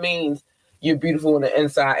 And that means you're beautiful on the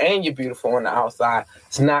inside and you're beautiful on the outside.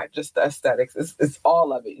 It's not just the aesthetics. It's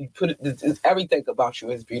all of it. You put it's everything about you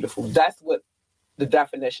is beautiful. That's what the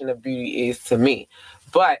definition of beauty is to me.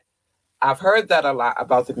 But I've heard that a lot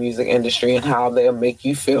about the music industry and how they'll make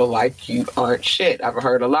you feel like you aren't shit. I've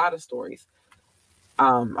heard a lot of stories.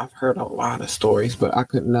 But I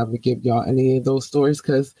could never give y'all any of those stories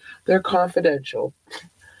because they're confidential.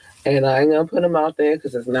 And I ain't going to put them out there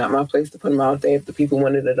because it's not my place to put them out there. If the people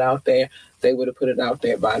wanted it out there, they would have put it out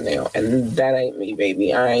there by now. And that ain't me,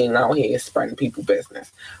 baby. I ain't out here spreading people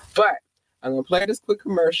business. But I'm going to play this quick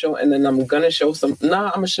commercial, and then I'm going to show I'm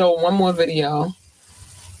going to show one more video.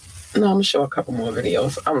 No, I'm going to show a couple more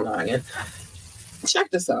videos. I'm lying.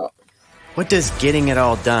 Check this out. What does getting it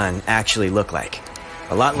all done actually look like?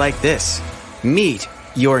 A lot like this. Meet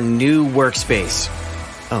your new workspace.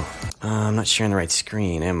 Oh, I'm not sharing the right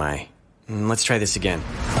screen, am I? Let's try this again.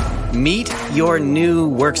 Meet your new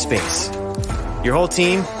workspace. Your whole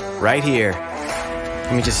team, right here.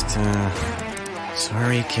 Let me just,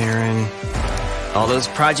 sorry, Karen. All those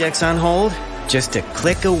projects on hold, just a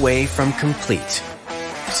click away from complete.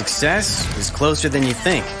 Success is closer than you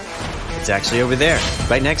think. It's actually over there,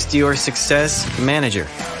 right next to your success manager.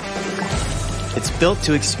 It's built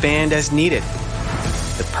to expand as needed.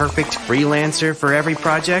 The perfect freelancer for every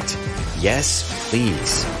project? Yes,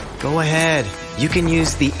 please. Go ahead. You can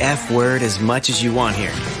use the F word as much as you want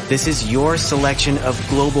here. This is your selection of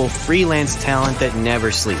global freelance talent that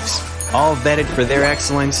never sleeps. All vetted for their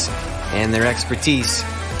excellence and their expertise.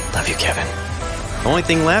 Love you, Kevin. Only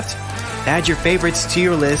thing left? Add your favorites to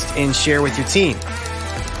your list and share with your team.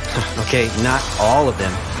 Okay, not all of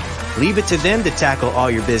them. Leave it to them to tackle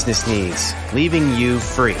all your business needs, leaving you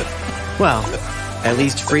free. Well, at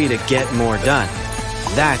least free to get more done.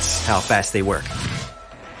 That's how fast they work.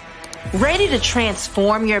 Ready to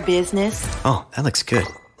transform your business? Oh, that looks good.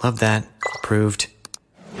 Love that. Approved.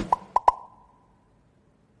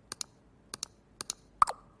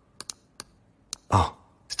 Oh,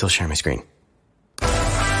 still sharing my screen.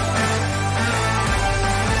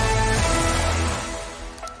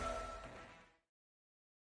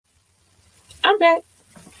 I'm back.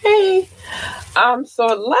 Hey.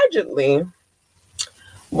 So allegedly,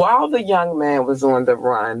 while the young man was on the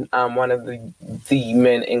run, one of the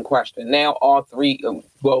men in question, now all three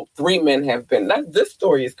men have been. This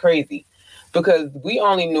story is crazy because we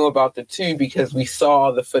only knew about the two because we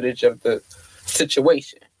saw the footage of the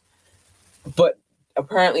situation. But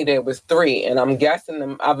apparently there was three, and I'm guessing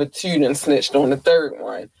the other two done snitched on the third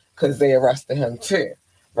one because they arrested him too,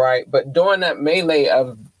 right? But during that melee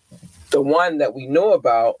of the one that we know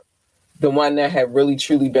about, the one that had really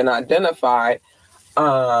truly been identified,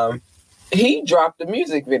 he dropped the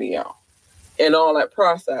music video and all that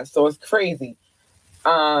process. So it's crazy.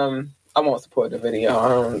 I won't support the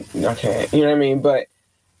video. I can't, you know what I mean? But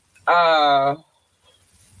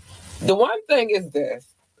the one thing is this,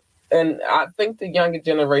 and I think the younger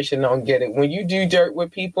generation don't get it. When you do dirt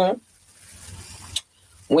with people,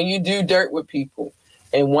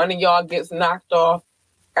 and one of y'all gets knocked off,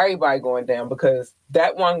 everybody going down because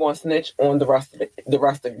that one going to snitch on the rest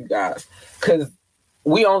of you guys. Because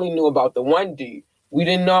we only knew about the one dude. We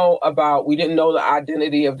didn't know the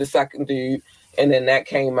identity of the second dude, and then that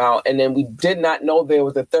came out, and then we did not know there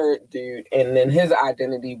was a third dude, and then his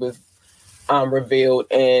identity was revealed,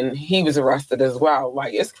 and he was arrested as well.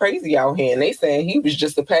 Like, it's crazy out here, and they saying he was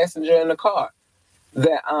just a passenger in the car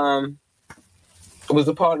that was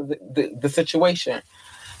a part of the situation.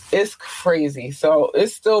 It's crazy. So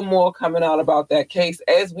it's still more coming out about that case.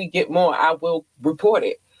 As we get more, I will report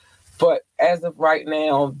it. But as of right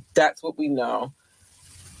now, that's what we know.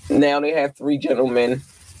 Now they have 3 gentlemen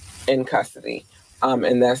in custody.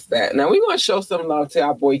 And that's that. Now we're going to show some love to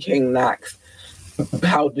our boy King Knox.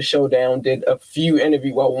 How the Showdown did a few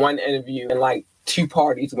interviews, one interview and like 2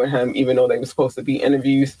 parties with him, even though they were supposed to be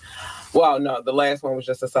interviews. Well, no, the last one was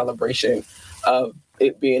just a celebration of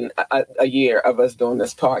it being a year of us doing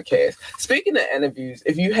this podcast. Speaking of interviews,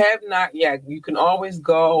 if you have not yet, you can always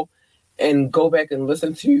go back and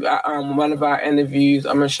listen to one of our interviews.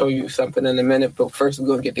 I'm going to show you something in a minute, but first we're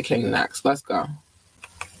going to get to King Knox. Let's go.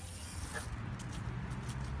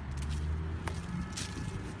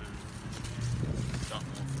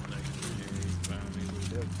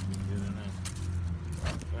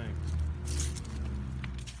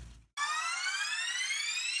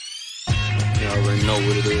 Already know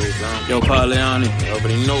what it is, yo. Parleani, you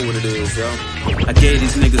already know what it is, yo. I gave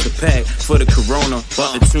these niggas a pack for the Corona.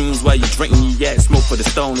 Bought the tunes while you drinking your yak, smoke for the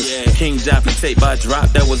stoners. King Joffy tape by drop,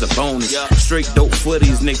 that was a bonus. Straight dope for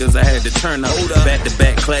these niggas, I had to turn up. Back to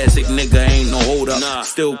back classic, nigga, ain't no hold up.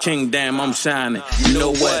 Still king, damn, I'm shining. You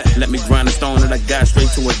know what? Let me grind the stone that I got straight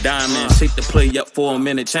to a diamond. Shake the play up for a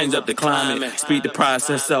minute, change up the climate. Speed the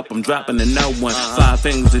process up, I'm dropping another one. 5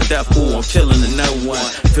 fingers to death, ooh, I'm killing another one.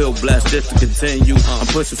 Feel blessed just to continue. I'm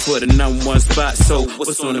pushing for the #1 spot, so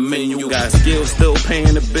what's on the menu? Got skills, still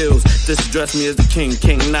paying the bills. Just address me as the king.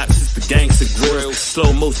 King Knox is the gangster grill.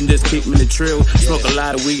 Slow motion, just keep me in the trill. Smoke a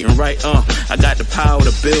lot of weed and right, I got the power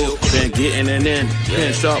to build. Been getting it in,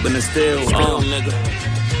 been sharpening the steel, nigga.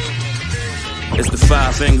 It's the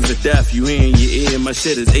 5 fingers of death, you hear in your ear. My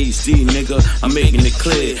shit is HD, nigga, I'm making it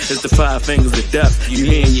clear. It's the 5 fingers of death, you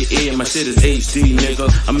hear in your ear. My shit is HD, nigga,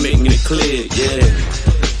 I'm making it clear, yeah.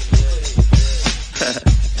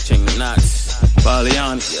 King Knox,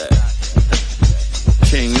 Parleani, yeah.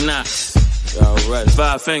 King Knox, alright.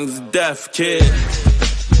 5 fingers of death, kid.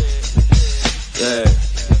 Yeah.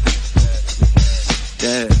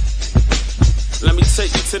 Yeah. Let me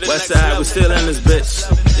take you to the West side, we're still in this bitch.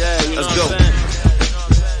 Yeah, you let's go.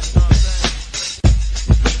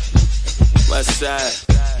 West side,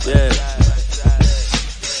 yeah.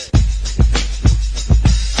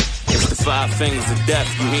 It's the 5 fingers of death,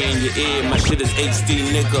 you hear in your ear. My shit is HD,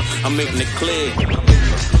 nigga, I'm making it clear.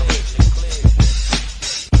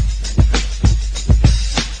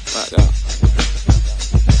 Rock out.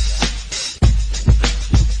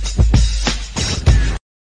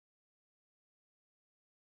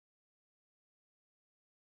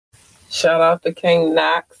 Shout out to King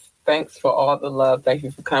Knox. Thanks for all the love. Thank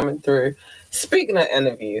you for coming through. Speaking of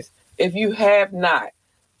interviews, if you have not,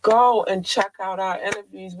 go and check out our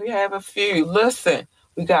interviews. We have a few. Listen,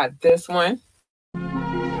 we got this one.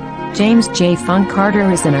 James J. Funk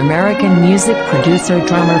Carter is an American music producer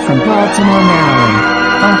drummer from Baltimore, Maryland.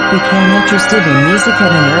 Funk became interested in music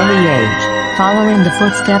at an early age, following the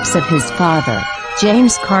footsteps of his father,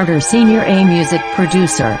 James Carter Sr., a music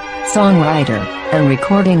producer, songwriter, and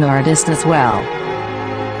recording artist as well.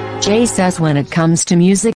 Jay says when it comes to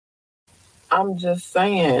music, I'm just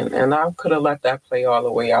saying, and I could have let that play all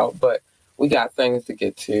the way out, but we got things to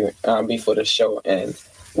get to before the show ends,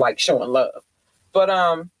 like showing love. But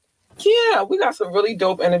yeah, we got some really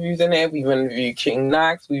dope interviews in there. We've interviewed King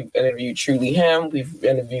Knox, we've interviewed Truly Him, we've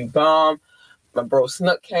interviewed Bomb. My bro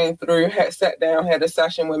Snook came through, sat down, had a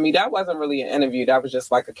session with me. That wasn't really an interview, that was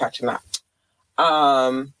just like a catching up.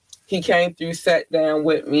 He came through, sat down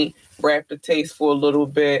with me, rapped the taste for a little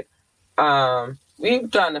bit. We've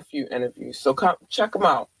done a few interviews, so come check them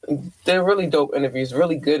out. They're really dope interviews,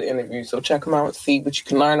 really good interviews. So check them out and see what you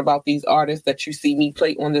can learn about these artists that you see me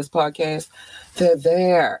play on this podcast. They're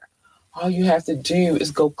there. All you have to do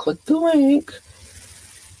is go click the link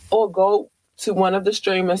or go to one of the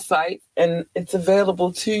streaming sites and it's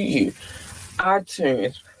available to you.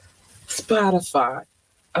 iTunes, Spotify,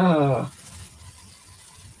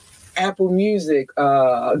 Apple Music,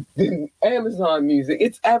 Amazon Music.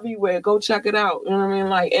 It's everywhere. Go check it out. You know what I mean?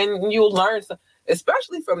 Like, and you'll learn,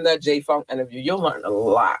 especially from that J Funk interview. You'll learn a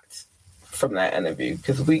lot from that interview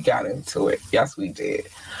because we got into it. Yes, we did.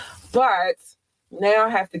 But now I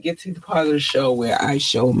have to get to the part of the show where I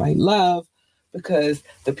show my love because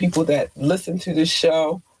the people that listen to this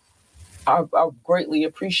show, I greatly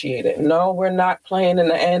appreciate it. No, we're not playing in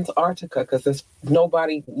the Antarctica because there's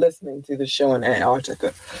nobody listening to the show in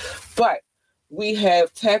Antarctica. But we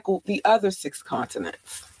have tackled the other 6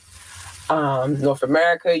 continents. North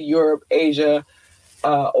America, Europe, Asia,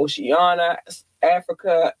 Oceania,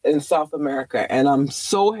 Africa, and South America. And I'm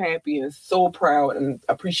so happy and so proud and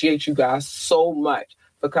appreciate you guys so much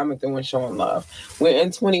for coming through and showing love. We're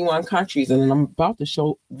in 21 countries and I'm about to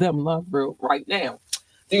show them love right now.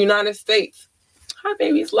 The United States, hi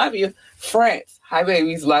babies, love you. France, hi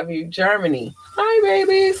babies, love you. Germany, hi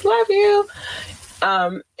babies, love you.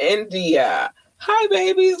 India, Hi,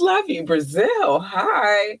 babies. Love you. Brazil.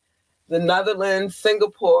 Hi. The Netherlands,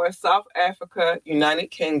 Singapore, South Africa, United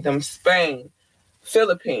Kingdom, Spain,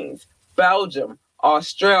 Philippines, Belgium,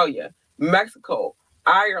 Australia, Mexico,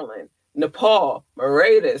 Ireland, Nepal,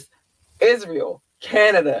 Mauritius, Israel,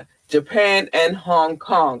 Canada, Japan, and Hong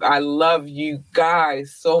Kong. I love you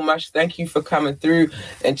guys so much. Thank you for coming through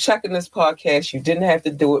and checking this podcast. You didn't have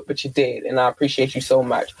to do it, but you did, and I appreciate you so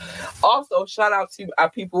much. Also, shout out to our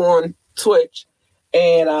people on Twitch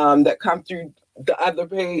and that come through the other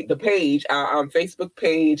page, our Facebook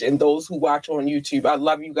page, and those who watch on YouTube. I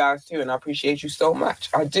love you guys too, and I appreciate you so much.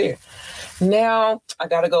 I do. Now, I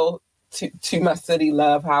got to go to my city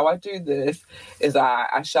love. How I do this is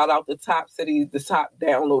I shout out the top cities, the top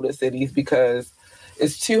downloaded cities, because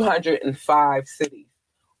it's 205 cities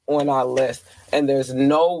on our list, and there's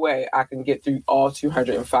no way I can get through all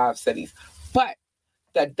 205 cities. But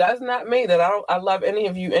that does not mean that I love any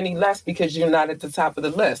of you any less because you're not at the top of the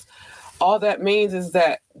list. All that means is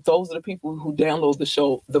that those are the people who download the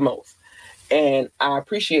show the most. And I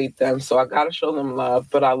appreciate them, so I got to show them love.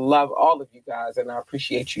 But I love all of you guys, and I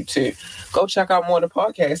appreciate you too. Go check out more of the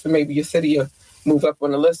podcasts, and maybe your city will move up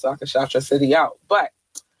on the list so I can shout your city out. But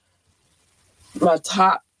my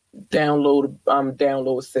top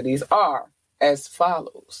download cities are as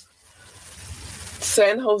follows.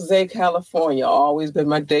 San Jose, California, always been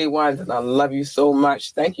my day ones, and I love you so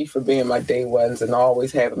much. Thank you for being my day ones and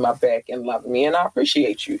always having my back and loving me, and I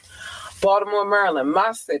appreciate you. Baltimore, Maryland,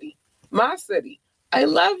 my city. I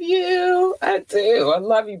love you. I do. I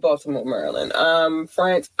love you, Baltimore, Maryland.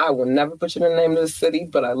 France, I will never put you in the name of the city,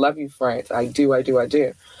 but I love you, France. I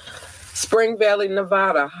do. Spring Valley,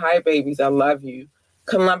 Nevada. Hi, babies. I love you.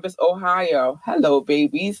 Columbus, Ohio. Hello,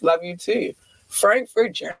 babies. Love you, too.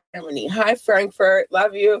 Frankfurt, Germany. Hi, Frankfurt.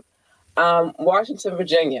 Love you. Washington,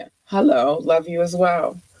 Virginia. Hello. Love you as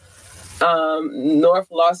well. North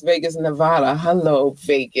Las Vegas, Nevada. Hello,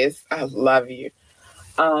 Vegas. I love you.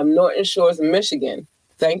 Norton Shores, Michigan.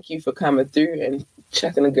 Thank you for coming through and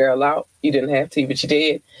checking the girl out. You didn't have to, but you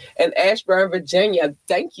did. And Ashburn, Virginia.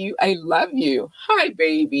 Thank you. I love you. Hi,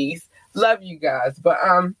 babies. Love you guys. But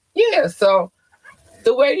yeah, so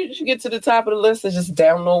the way you get to the top of the list is just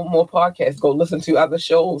download more podcasts. Go listen to other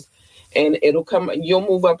shows, and it'll come. You'll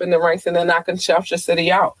move up in the ranks, and then I can shout your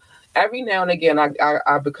city out. Every now and again,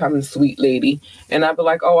 I become a sweet lady, and I'll be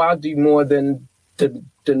like, oh, I'll do more than the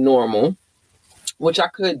normal, which I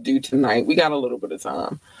could do tonight. We got a little bit of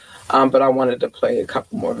time, but I wanted to play a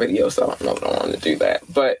couple more videos, so I don't know if I want to do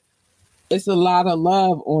that. But it's a lot of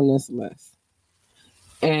love on this list,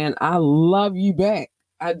 and I love you back.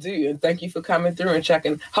 I do, and thank you for coming through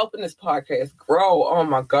and helping this podcast grow. Oh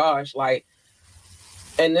my gosh, like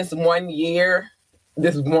in this 1 year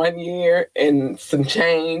and some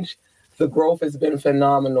change, the growth has been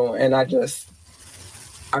phenomenal, and I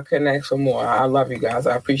couldn't ask for more. I love you guys.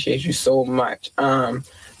 I appreciate you so much.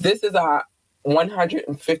 This is our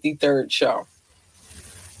 153rd show,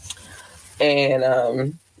 and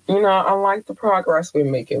I like the progress we're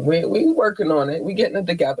making. We're working on it. We're getting it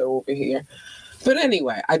together over here. But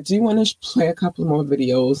anyway, I do want to play a couple more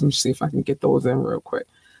videos and see if I can get those in real quick.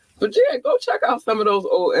 But yeah, go check out some of those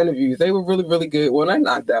old interviews. They were really, really good. Well, they're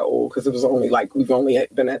not that old because it was only like we've only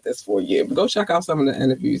been at this for a year. But go check out some of the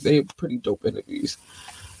interviews. They're pretty dope interviews.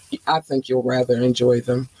 I think you'll rather enjoy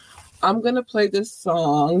them. I'm going to play this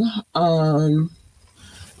song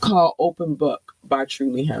called Open Book by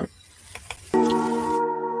Truly Him.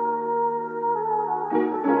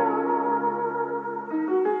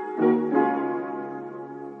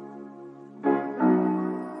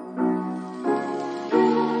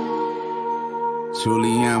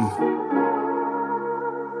 Truly Him.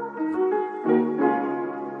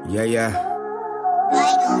 Yeah.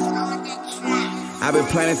 I've been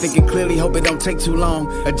planning, thinking clearly, hope it don't take too long.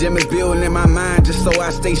 A gym is building in my mind just so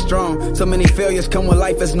I stay strong. So many failures come with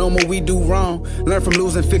life, it's normal, we do wrong. Learn from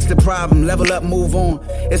losing, fix the problem, level up, move on.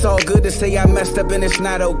 It's all good to say I messed up and it's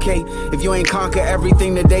not okay. If you ain't conquer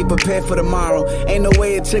everything today, prepare for tomorrow. Ain't no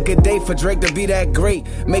way it took a day for Drake to be that great.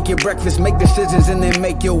 Make your breakfast, make decisions, and then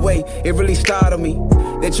make your way. It really startled me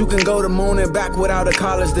that you can go to moon and back without a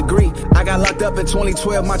college degree. I got locked up in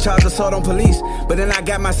 2012, my child assault on police. But then I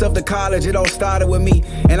got myself to college, it all started with me.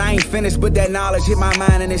 And I ain't finished, but that knowledge hit my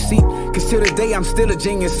mind in its seat. Cause till this day I'm still a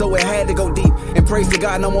genius, so it had to go deep. And praise to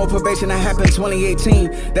God, no more probation, that happened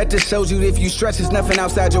 2018. That just shows you if you stretch, it's nothing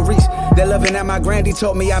outside your reach. That loving that my grandy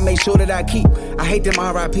taught me, I make sure that I keep. I hate them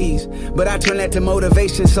RIPs, but I turn that to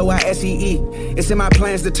motivation, so I SEE. It's in my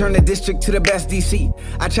plans to turn the district to the best DC.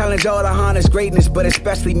 I challenge all to harness greatness, but expect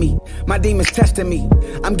especially me. My demons testing me.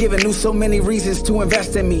 I'm giving you so many reasons to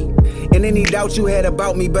invest in me. And any doubt you had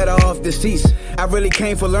about me, better off deceased. I really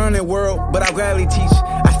came for learning, world, but I'll gladly teach.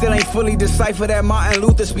 I still ain't fully decipher that Martin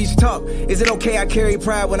Luther speech talk. Is it okay I carry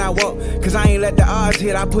pride when I walk? Cause I ain't let the odds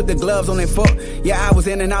hit, I put the gloves on and fuck. Yeah, I was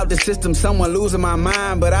in and out the system, someone losing my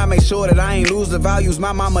mind, but I make sure that I ain't lose the values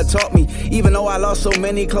my mama taught me. Even though I lost so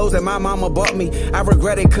many clothes that my mama bought me, I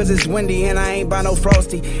regret it cause it's windy and I ain't buy no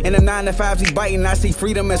Frosty. And them 9 to 5s be biting, I see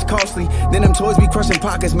freedom as costly. Then them toys be crushing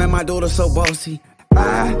pockets, man, my daughter's so bossy.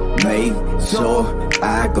 I make sure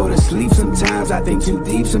I go to sleep sometimes. I think too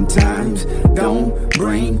deep sometimes. Don't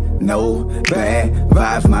bring no bad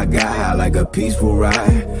vibes, my guy. I like a peaceful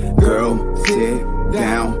ride. Girl, sit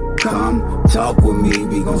down, come talk with me.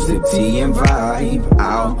 We gon' sip tea and vibe.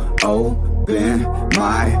 I'll open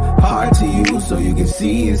my heart to you so you can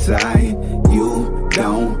see inside. You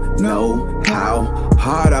don't know how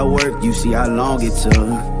hard I work. You see how long it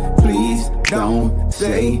took. Please don't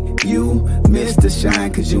say you missed the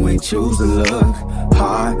shine, cause you ain't choose to look.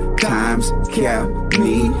 Hard times kept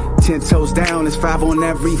me 10 toes down, it's 5 on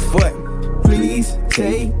every foot. Please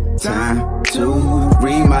take time to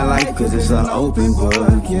read my life, cause it's an open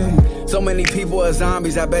book, yeah. So many people are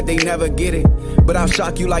zombies, I bet they never get it. But I'll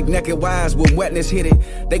shock you like Naked Wise when wetness hit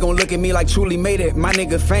it. They gon' look at me like truly made it. My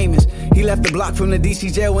nigga famous, he left the block from the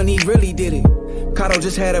DC jail when he really did it. Kato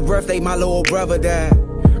just had a birthday, my little brother died.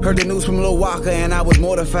 Heard the news from Lil Walker and I was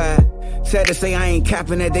mortified. Sad to say I ain't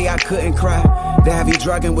capping that day I couldn't cry. The heavy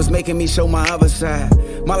drugging was making me show my other side.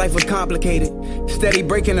 My life was complicated. Steady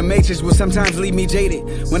breaking the matrix would sometimes leave me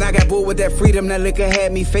jaded. When I got bored with that freedom, that liquor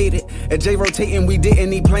had me faded. At J rotating, we didn't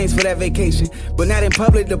need planes for that vacation. But not in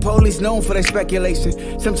public, the police known for their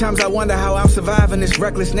speculation. Sometimes I wonder how I'm surviving this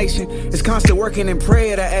reckless nation. It's constant working and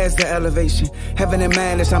prayer that adds to elevation. Heaven and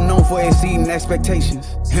madness, I'm known for exceeding expectations.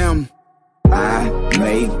 I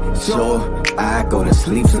make sure I go to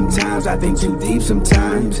sleep sometimes. I think too deep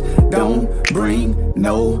sometimes. Don't bring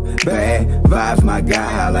no bad vibes, my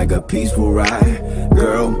guy. I like a peaceful ride.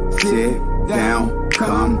 Girl, sit down,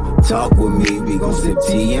 come talk with me. We gon' sip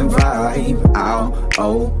tea and vibe. I'll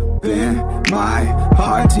open my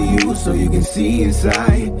heart to you so you can see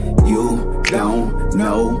inside. You don't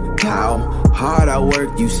know how hard I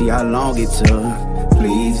work. You see how long it took.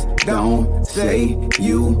 Please don't say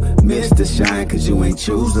you missed the shine, cause you ain't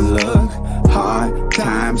choose to look. Hard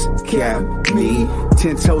times kept me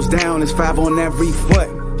 10 toes down, it's 5 on every foot.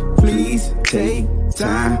 Please take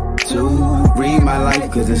time to read my life,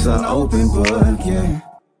 cause it's an open book, yeah.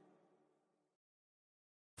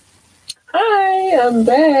 Hi, I'm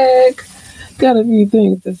back. Got a few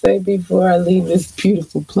things to say before I leave this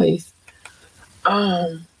beautiful place.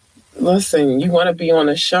 Listen, you want to be on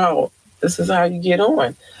the show. This is how you get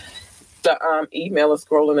on. The email is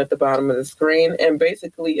scrolling at the bottom of the screen, and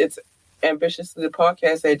basically it's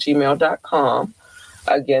ambitiouslythepodcast@gmail.com.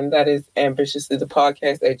 Again, that is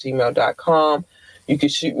ambitiouslythepodcast@gmail.com. You can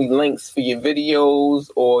shoot me links for your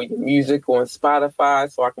videos or your music on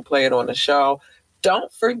Spotify so I can play it on the show.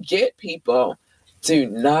 Don't forget, people. Do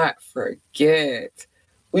not forget.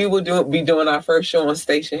 We will be doing our first show on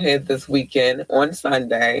Station Head this weekend on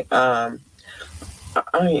Sunday.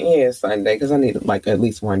 Sunday, because I need like at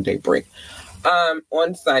least one day break.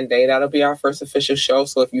 On Sunday, that'll be our first official show.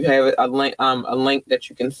 So if you have a link that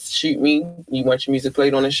you can shoot me, you want your music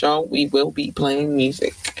played on the show, we will be playing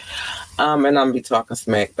music. And I'm gonna be talking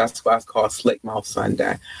smack. That's why it's called Slick Mouth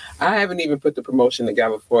Sunday. I haven't even put the promotion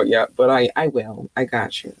together for it yet, but I will. I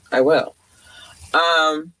got you. I will.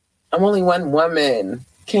 I'm only one woman.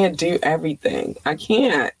 Can't do everything. I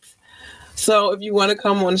can't. So if you want to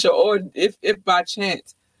come on the show, or if by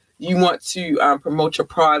chance you want to promote your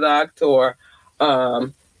product, or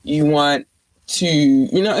you want to,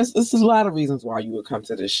 it's a lot of reasons why you would come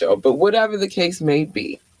to this show. But whatever the case may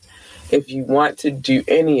be, if you want to do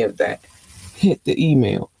any of that, hit the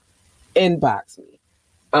email, inbox me.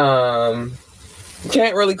 You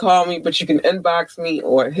can't really call me, but you can inbox me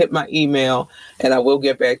or hit my email, and I will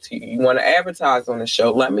get back to you. You want to advertise on the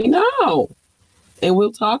show, let me know. And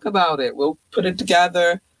we'll talk about it. We'll put it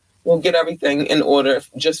together. We'll get everything in order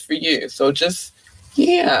just for you. So just,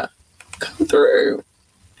 come through.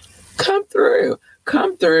 Come through.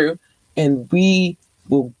 Come through. And we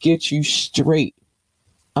will get you straight.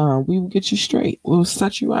 We will get you straight. We'll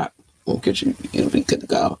set you up. We'll get you. It'll be good to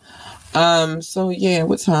go.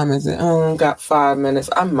 What time is it? Got 5 minutes.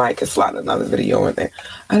 I might could slide another video in there.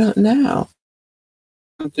 I don't know.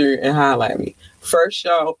 Come through and highlight me. First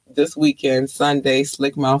show this weekend, Sunday,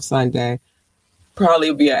 Slick Mouth Sunday.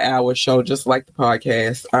 Probably will be an hour show, just like the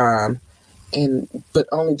podcast. But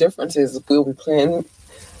only difference is we'll be playing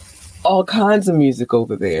all kinds of music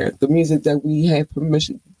over there. The music that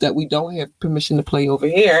we don't have permission to play over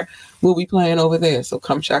here, we'll be playing over there. So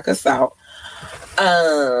come check us out.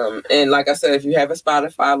 And like I said, if you have a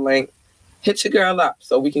Spotify link, hit your girl up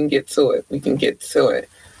so we can get to it.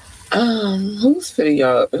 Who's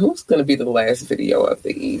gonna be the last video of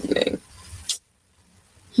the evening?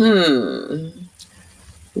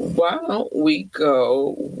 Why don't we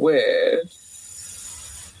go with,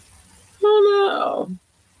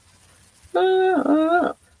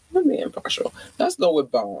 let me impartial. Let's go with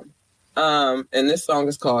Bomb. And this song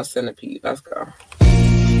is called Centipede. Let's go.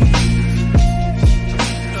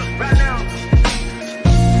 Right now,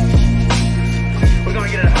 we're gonna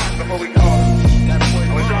get it hot before we call it.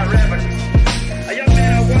 We start rapping. A young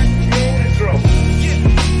man, I want you to grow.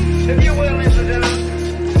 If you will, listen to them.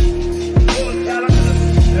 Full of talent,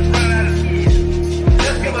 let's run out of years.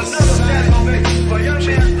 Just give another standing ovation for a young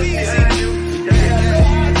man behind you.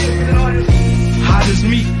 Hot as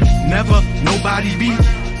me, never nobody beat.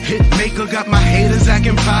 Hit maker, got my haters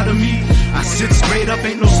acting proud of me. I sit straight up,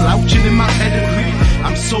 ain't no slouching in my pedigree.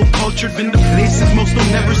 I'm so cultured, been to places most will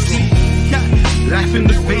never see. Laugh in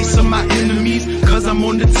the face of my enemies, cause I'm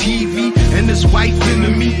on the TV and this wife into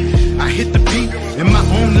me. I hit the beat, in my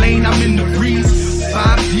own lane, I'm in the breeze.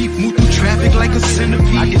 5 deep, move through traffic like a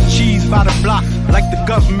centipede. I get cheese by the block, like the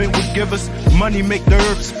government would give us. Money make the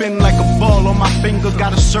earth spin like a ball on my finger.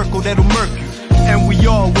 Got a circle that'll murk you, and we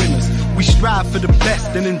all winners. We strive for the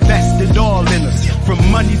best and invest it all in us. From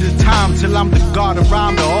money to time till I'm the god of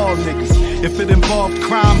rhyme to all niggas. If it involved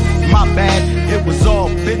crime, my bad, it was all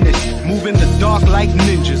business. Move in the dark like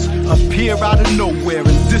ninjas, appear out of nowhere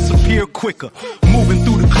and disappear quicker. Moving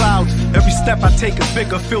through the clouds, every step I take is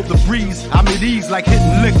bigger. Feel the breeze, I'm at ease like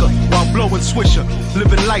hitting liquor while blowing Swisher.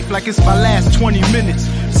 Living life like it's my last 20 minutes.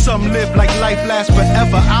 Some live like life lasts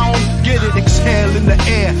forever. I don't get it, exhale in the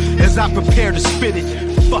air as I prepare to spit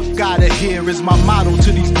it. Fuck outta here is my motto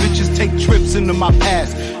to these bitches. Take trips into my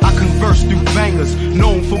past. I converse through bangers,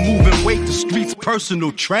 known for moving weight, the streets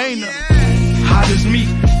personal trainer. Hot as me,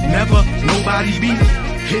 never nobody beat.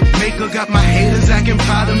 Hit maker, got my haters acting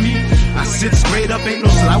proud of me. I sit straight up, ain't no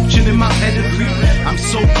slouching in my pedigree. I'm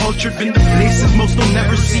so cultured, been to places most will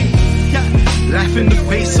never see. Laugh in the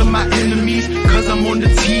face of my enemies, cause I'm on the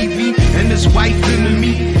TV and this wife into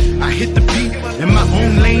me. I hit the beat, in my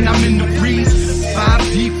own lane, I'm in the breeze. 5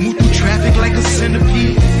 deep, move through traffic like a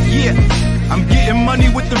centipede. Yeah, I'm getting money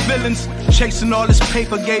with the villains. Chasing all this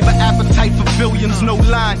paper, gave an appetite for billions, no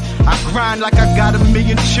line. I grind like I got 1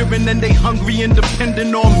 million children and they hungry and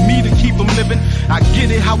depending on me to keep them living. I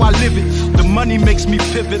get it how I live it. The money makes me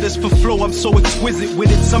pivot. As for flow, I'm so exquisite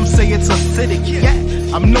with it. Some say it's acidic. Yeah,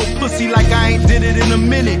 I'm no pussy like I ain't did it in a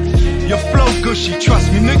minute. Your flow gushy,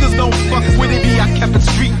 trust me, niggas don't fuck with it. I kept it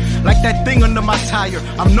street like that thing under my tire.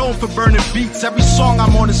 I'm known for burning beats, every song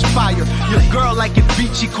I'm on is fire. Your girl like it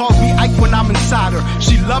beat, she calls me Ike when I'm inside her.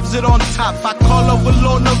 She loves it on top, I call her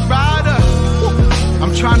Walona Rider.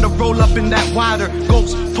 I'm trying to roll up in that wider.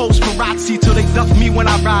 Ghost post paparazzi till they duck me when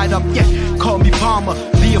I ride up. Yeah, call me bomber,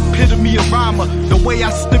 the epitome of rhymer. The way I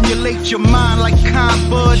stimulate your mind like Con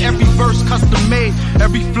Bud. Every verse custom made,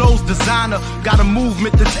 every flow's designer. Got a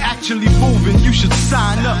movement that's actually moving, you should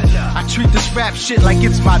sign up. I treat this rap shit like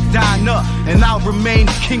it's my diner, and I'll remain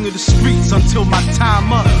king of the streets until my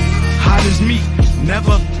time up. Hot as me,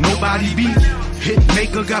 never nobody beat. Hit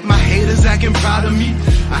maker, got my haters acting proud of me.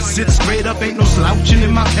 I sit straight up, ain't no slouching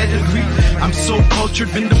in my pedigree. I'm so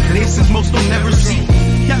cultured, been to places most will never see.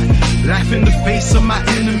 Yeah. Laugh in the face of my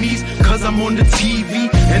enemies, cause I'm on the TV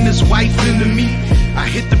and this wife into me. I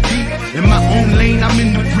hit the beat, in my own lane, I'm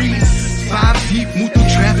in the breeze. 5 deep, move through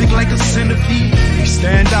traffic like a centipede. We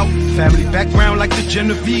stand out, family background like the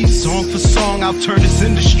Genovese. Song for song, I'll turn this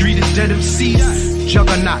industry to dead MCs.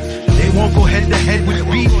 Juggernaut, they won't go head to head with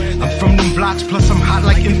beat. I'm from them blocks, plus I'm hot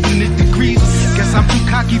like infinite degrees. Guess I'm too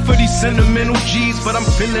cocky for these sentimental G's, but I'm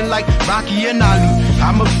feeling like Rocky and Ali.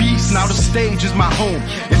 I'm a beast, now the stage is my home.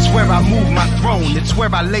 It's where I move my throne, it's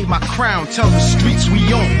where I lay my crown. Tell the streets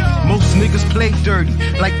we own. Most niggas play dirty,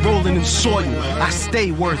 like rolling in soil. I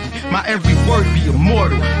stay worthy, my every word be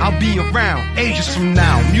immortal. I'll be around, ages from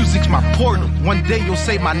now, music's my portal. One day you'll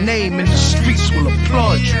say my name and the streets will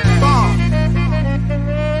applaud you. Bomb.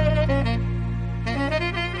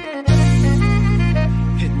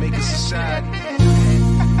 Hitmaker Society.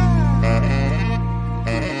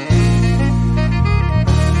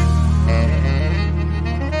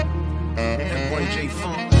 That boy J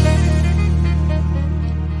Funk.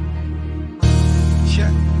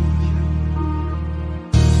 Yeah.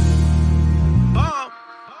 Bomb.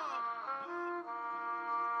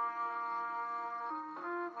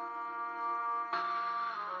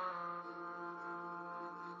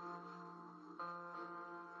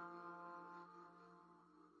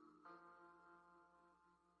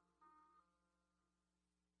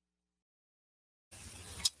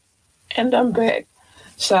 And I'm back.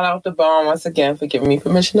 Shout out to Bone once again for giving me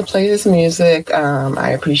permission to play this music.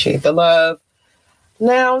 I appreciate the love.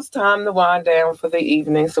 Now it's time to wind down for the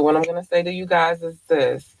evening. So what I'm going to say to you guys is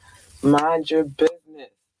this. Mind your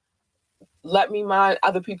business. Let me mind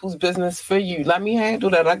other people's business for you. Let me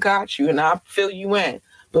handle that. I got you and I'll fill you in.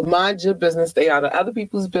 But mind your business. Stay out of other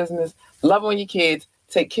people's business. Love on your kids.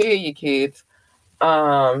 Take care of your kids.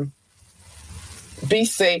 Be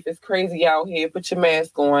safe. It's crazy out here. Put your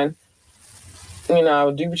mask on. You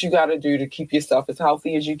know, do what you got to do to keep yourself as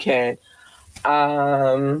healthy as you can.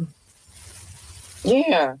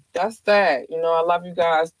 Yeah, that's that. You know, I love you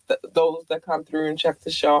guys, those that come through and check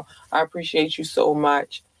the show. I appreciate you so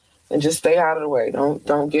much. And just stay out of the way.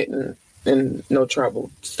 Don't get in no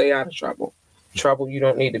trouble. Stay out of trouble. Trouble, you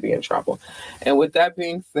don't need to be in trouble. And with that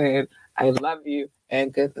being said, I love you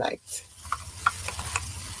and good night.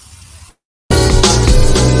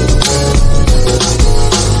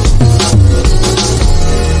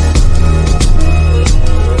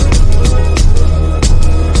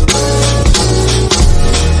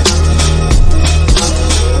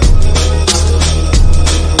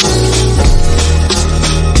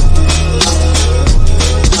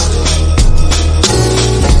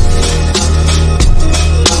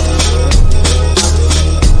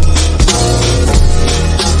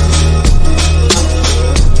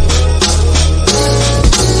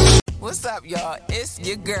 It's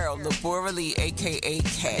your girl, Labora Lee, a.k.a.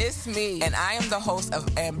 Kat. It's me. And I am the host of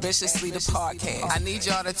Ambitiously the Podcast. I need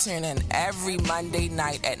y'all to tune in every Monday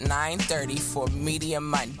night at 9:30 for Media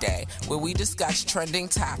Monday, where we discuss trending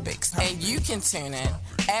topics. And you can tune in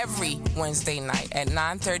every Wednesday night at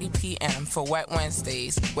 9:30 p.m. for Wet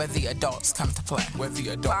Wednesdays, where the adults come to play.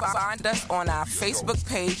 Find us on our Facebook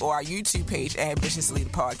page or our YouTube page, Ambitiously the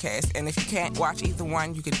Podcast. And if you can't watch either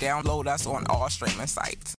one, you can download us on all streaming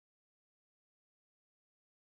sites.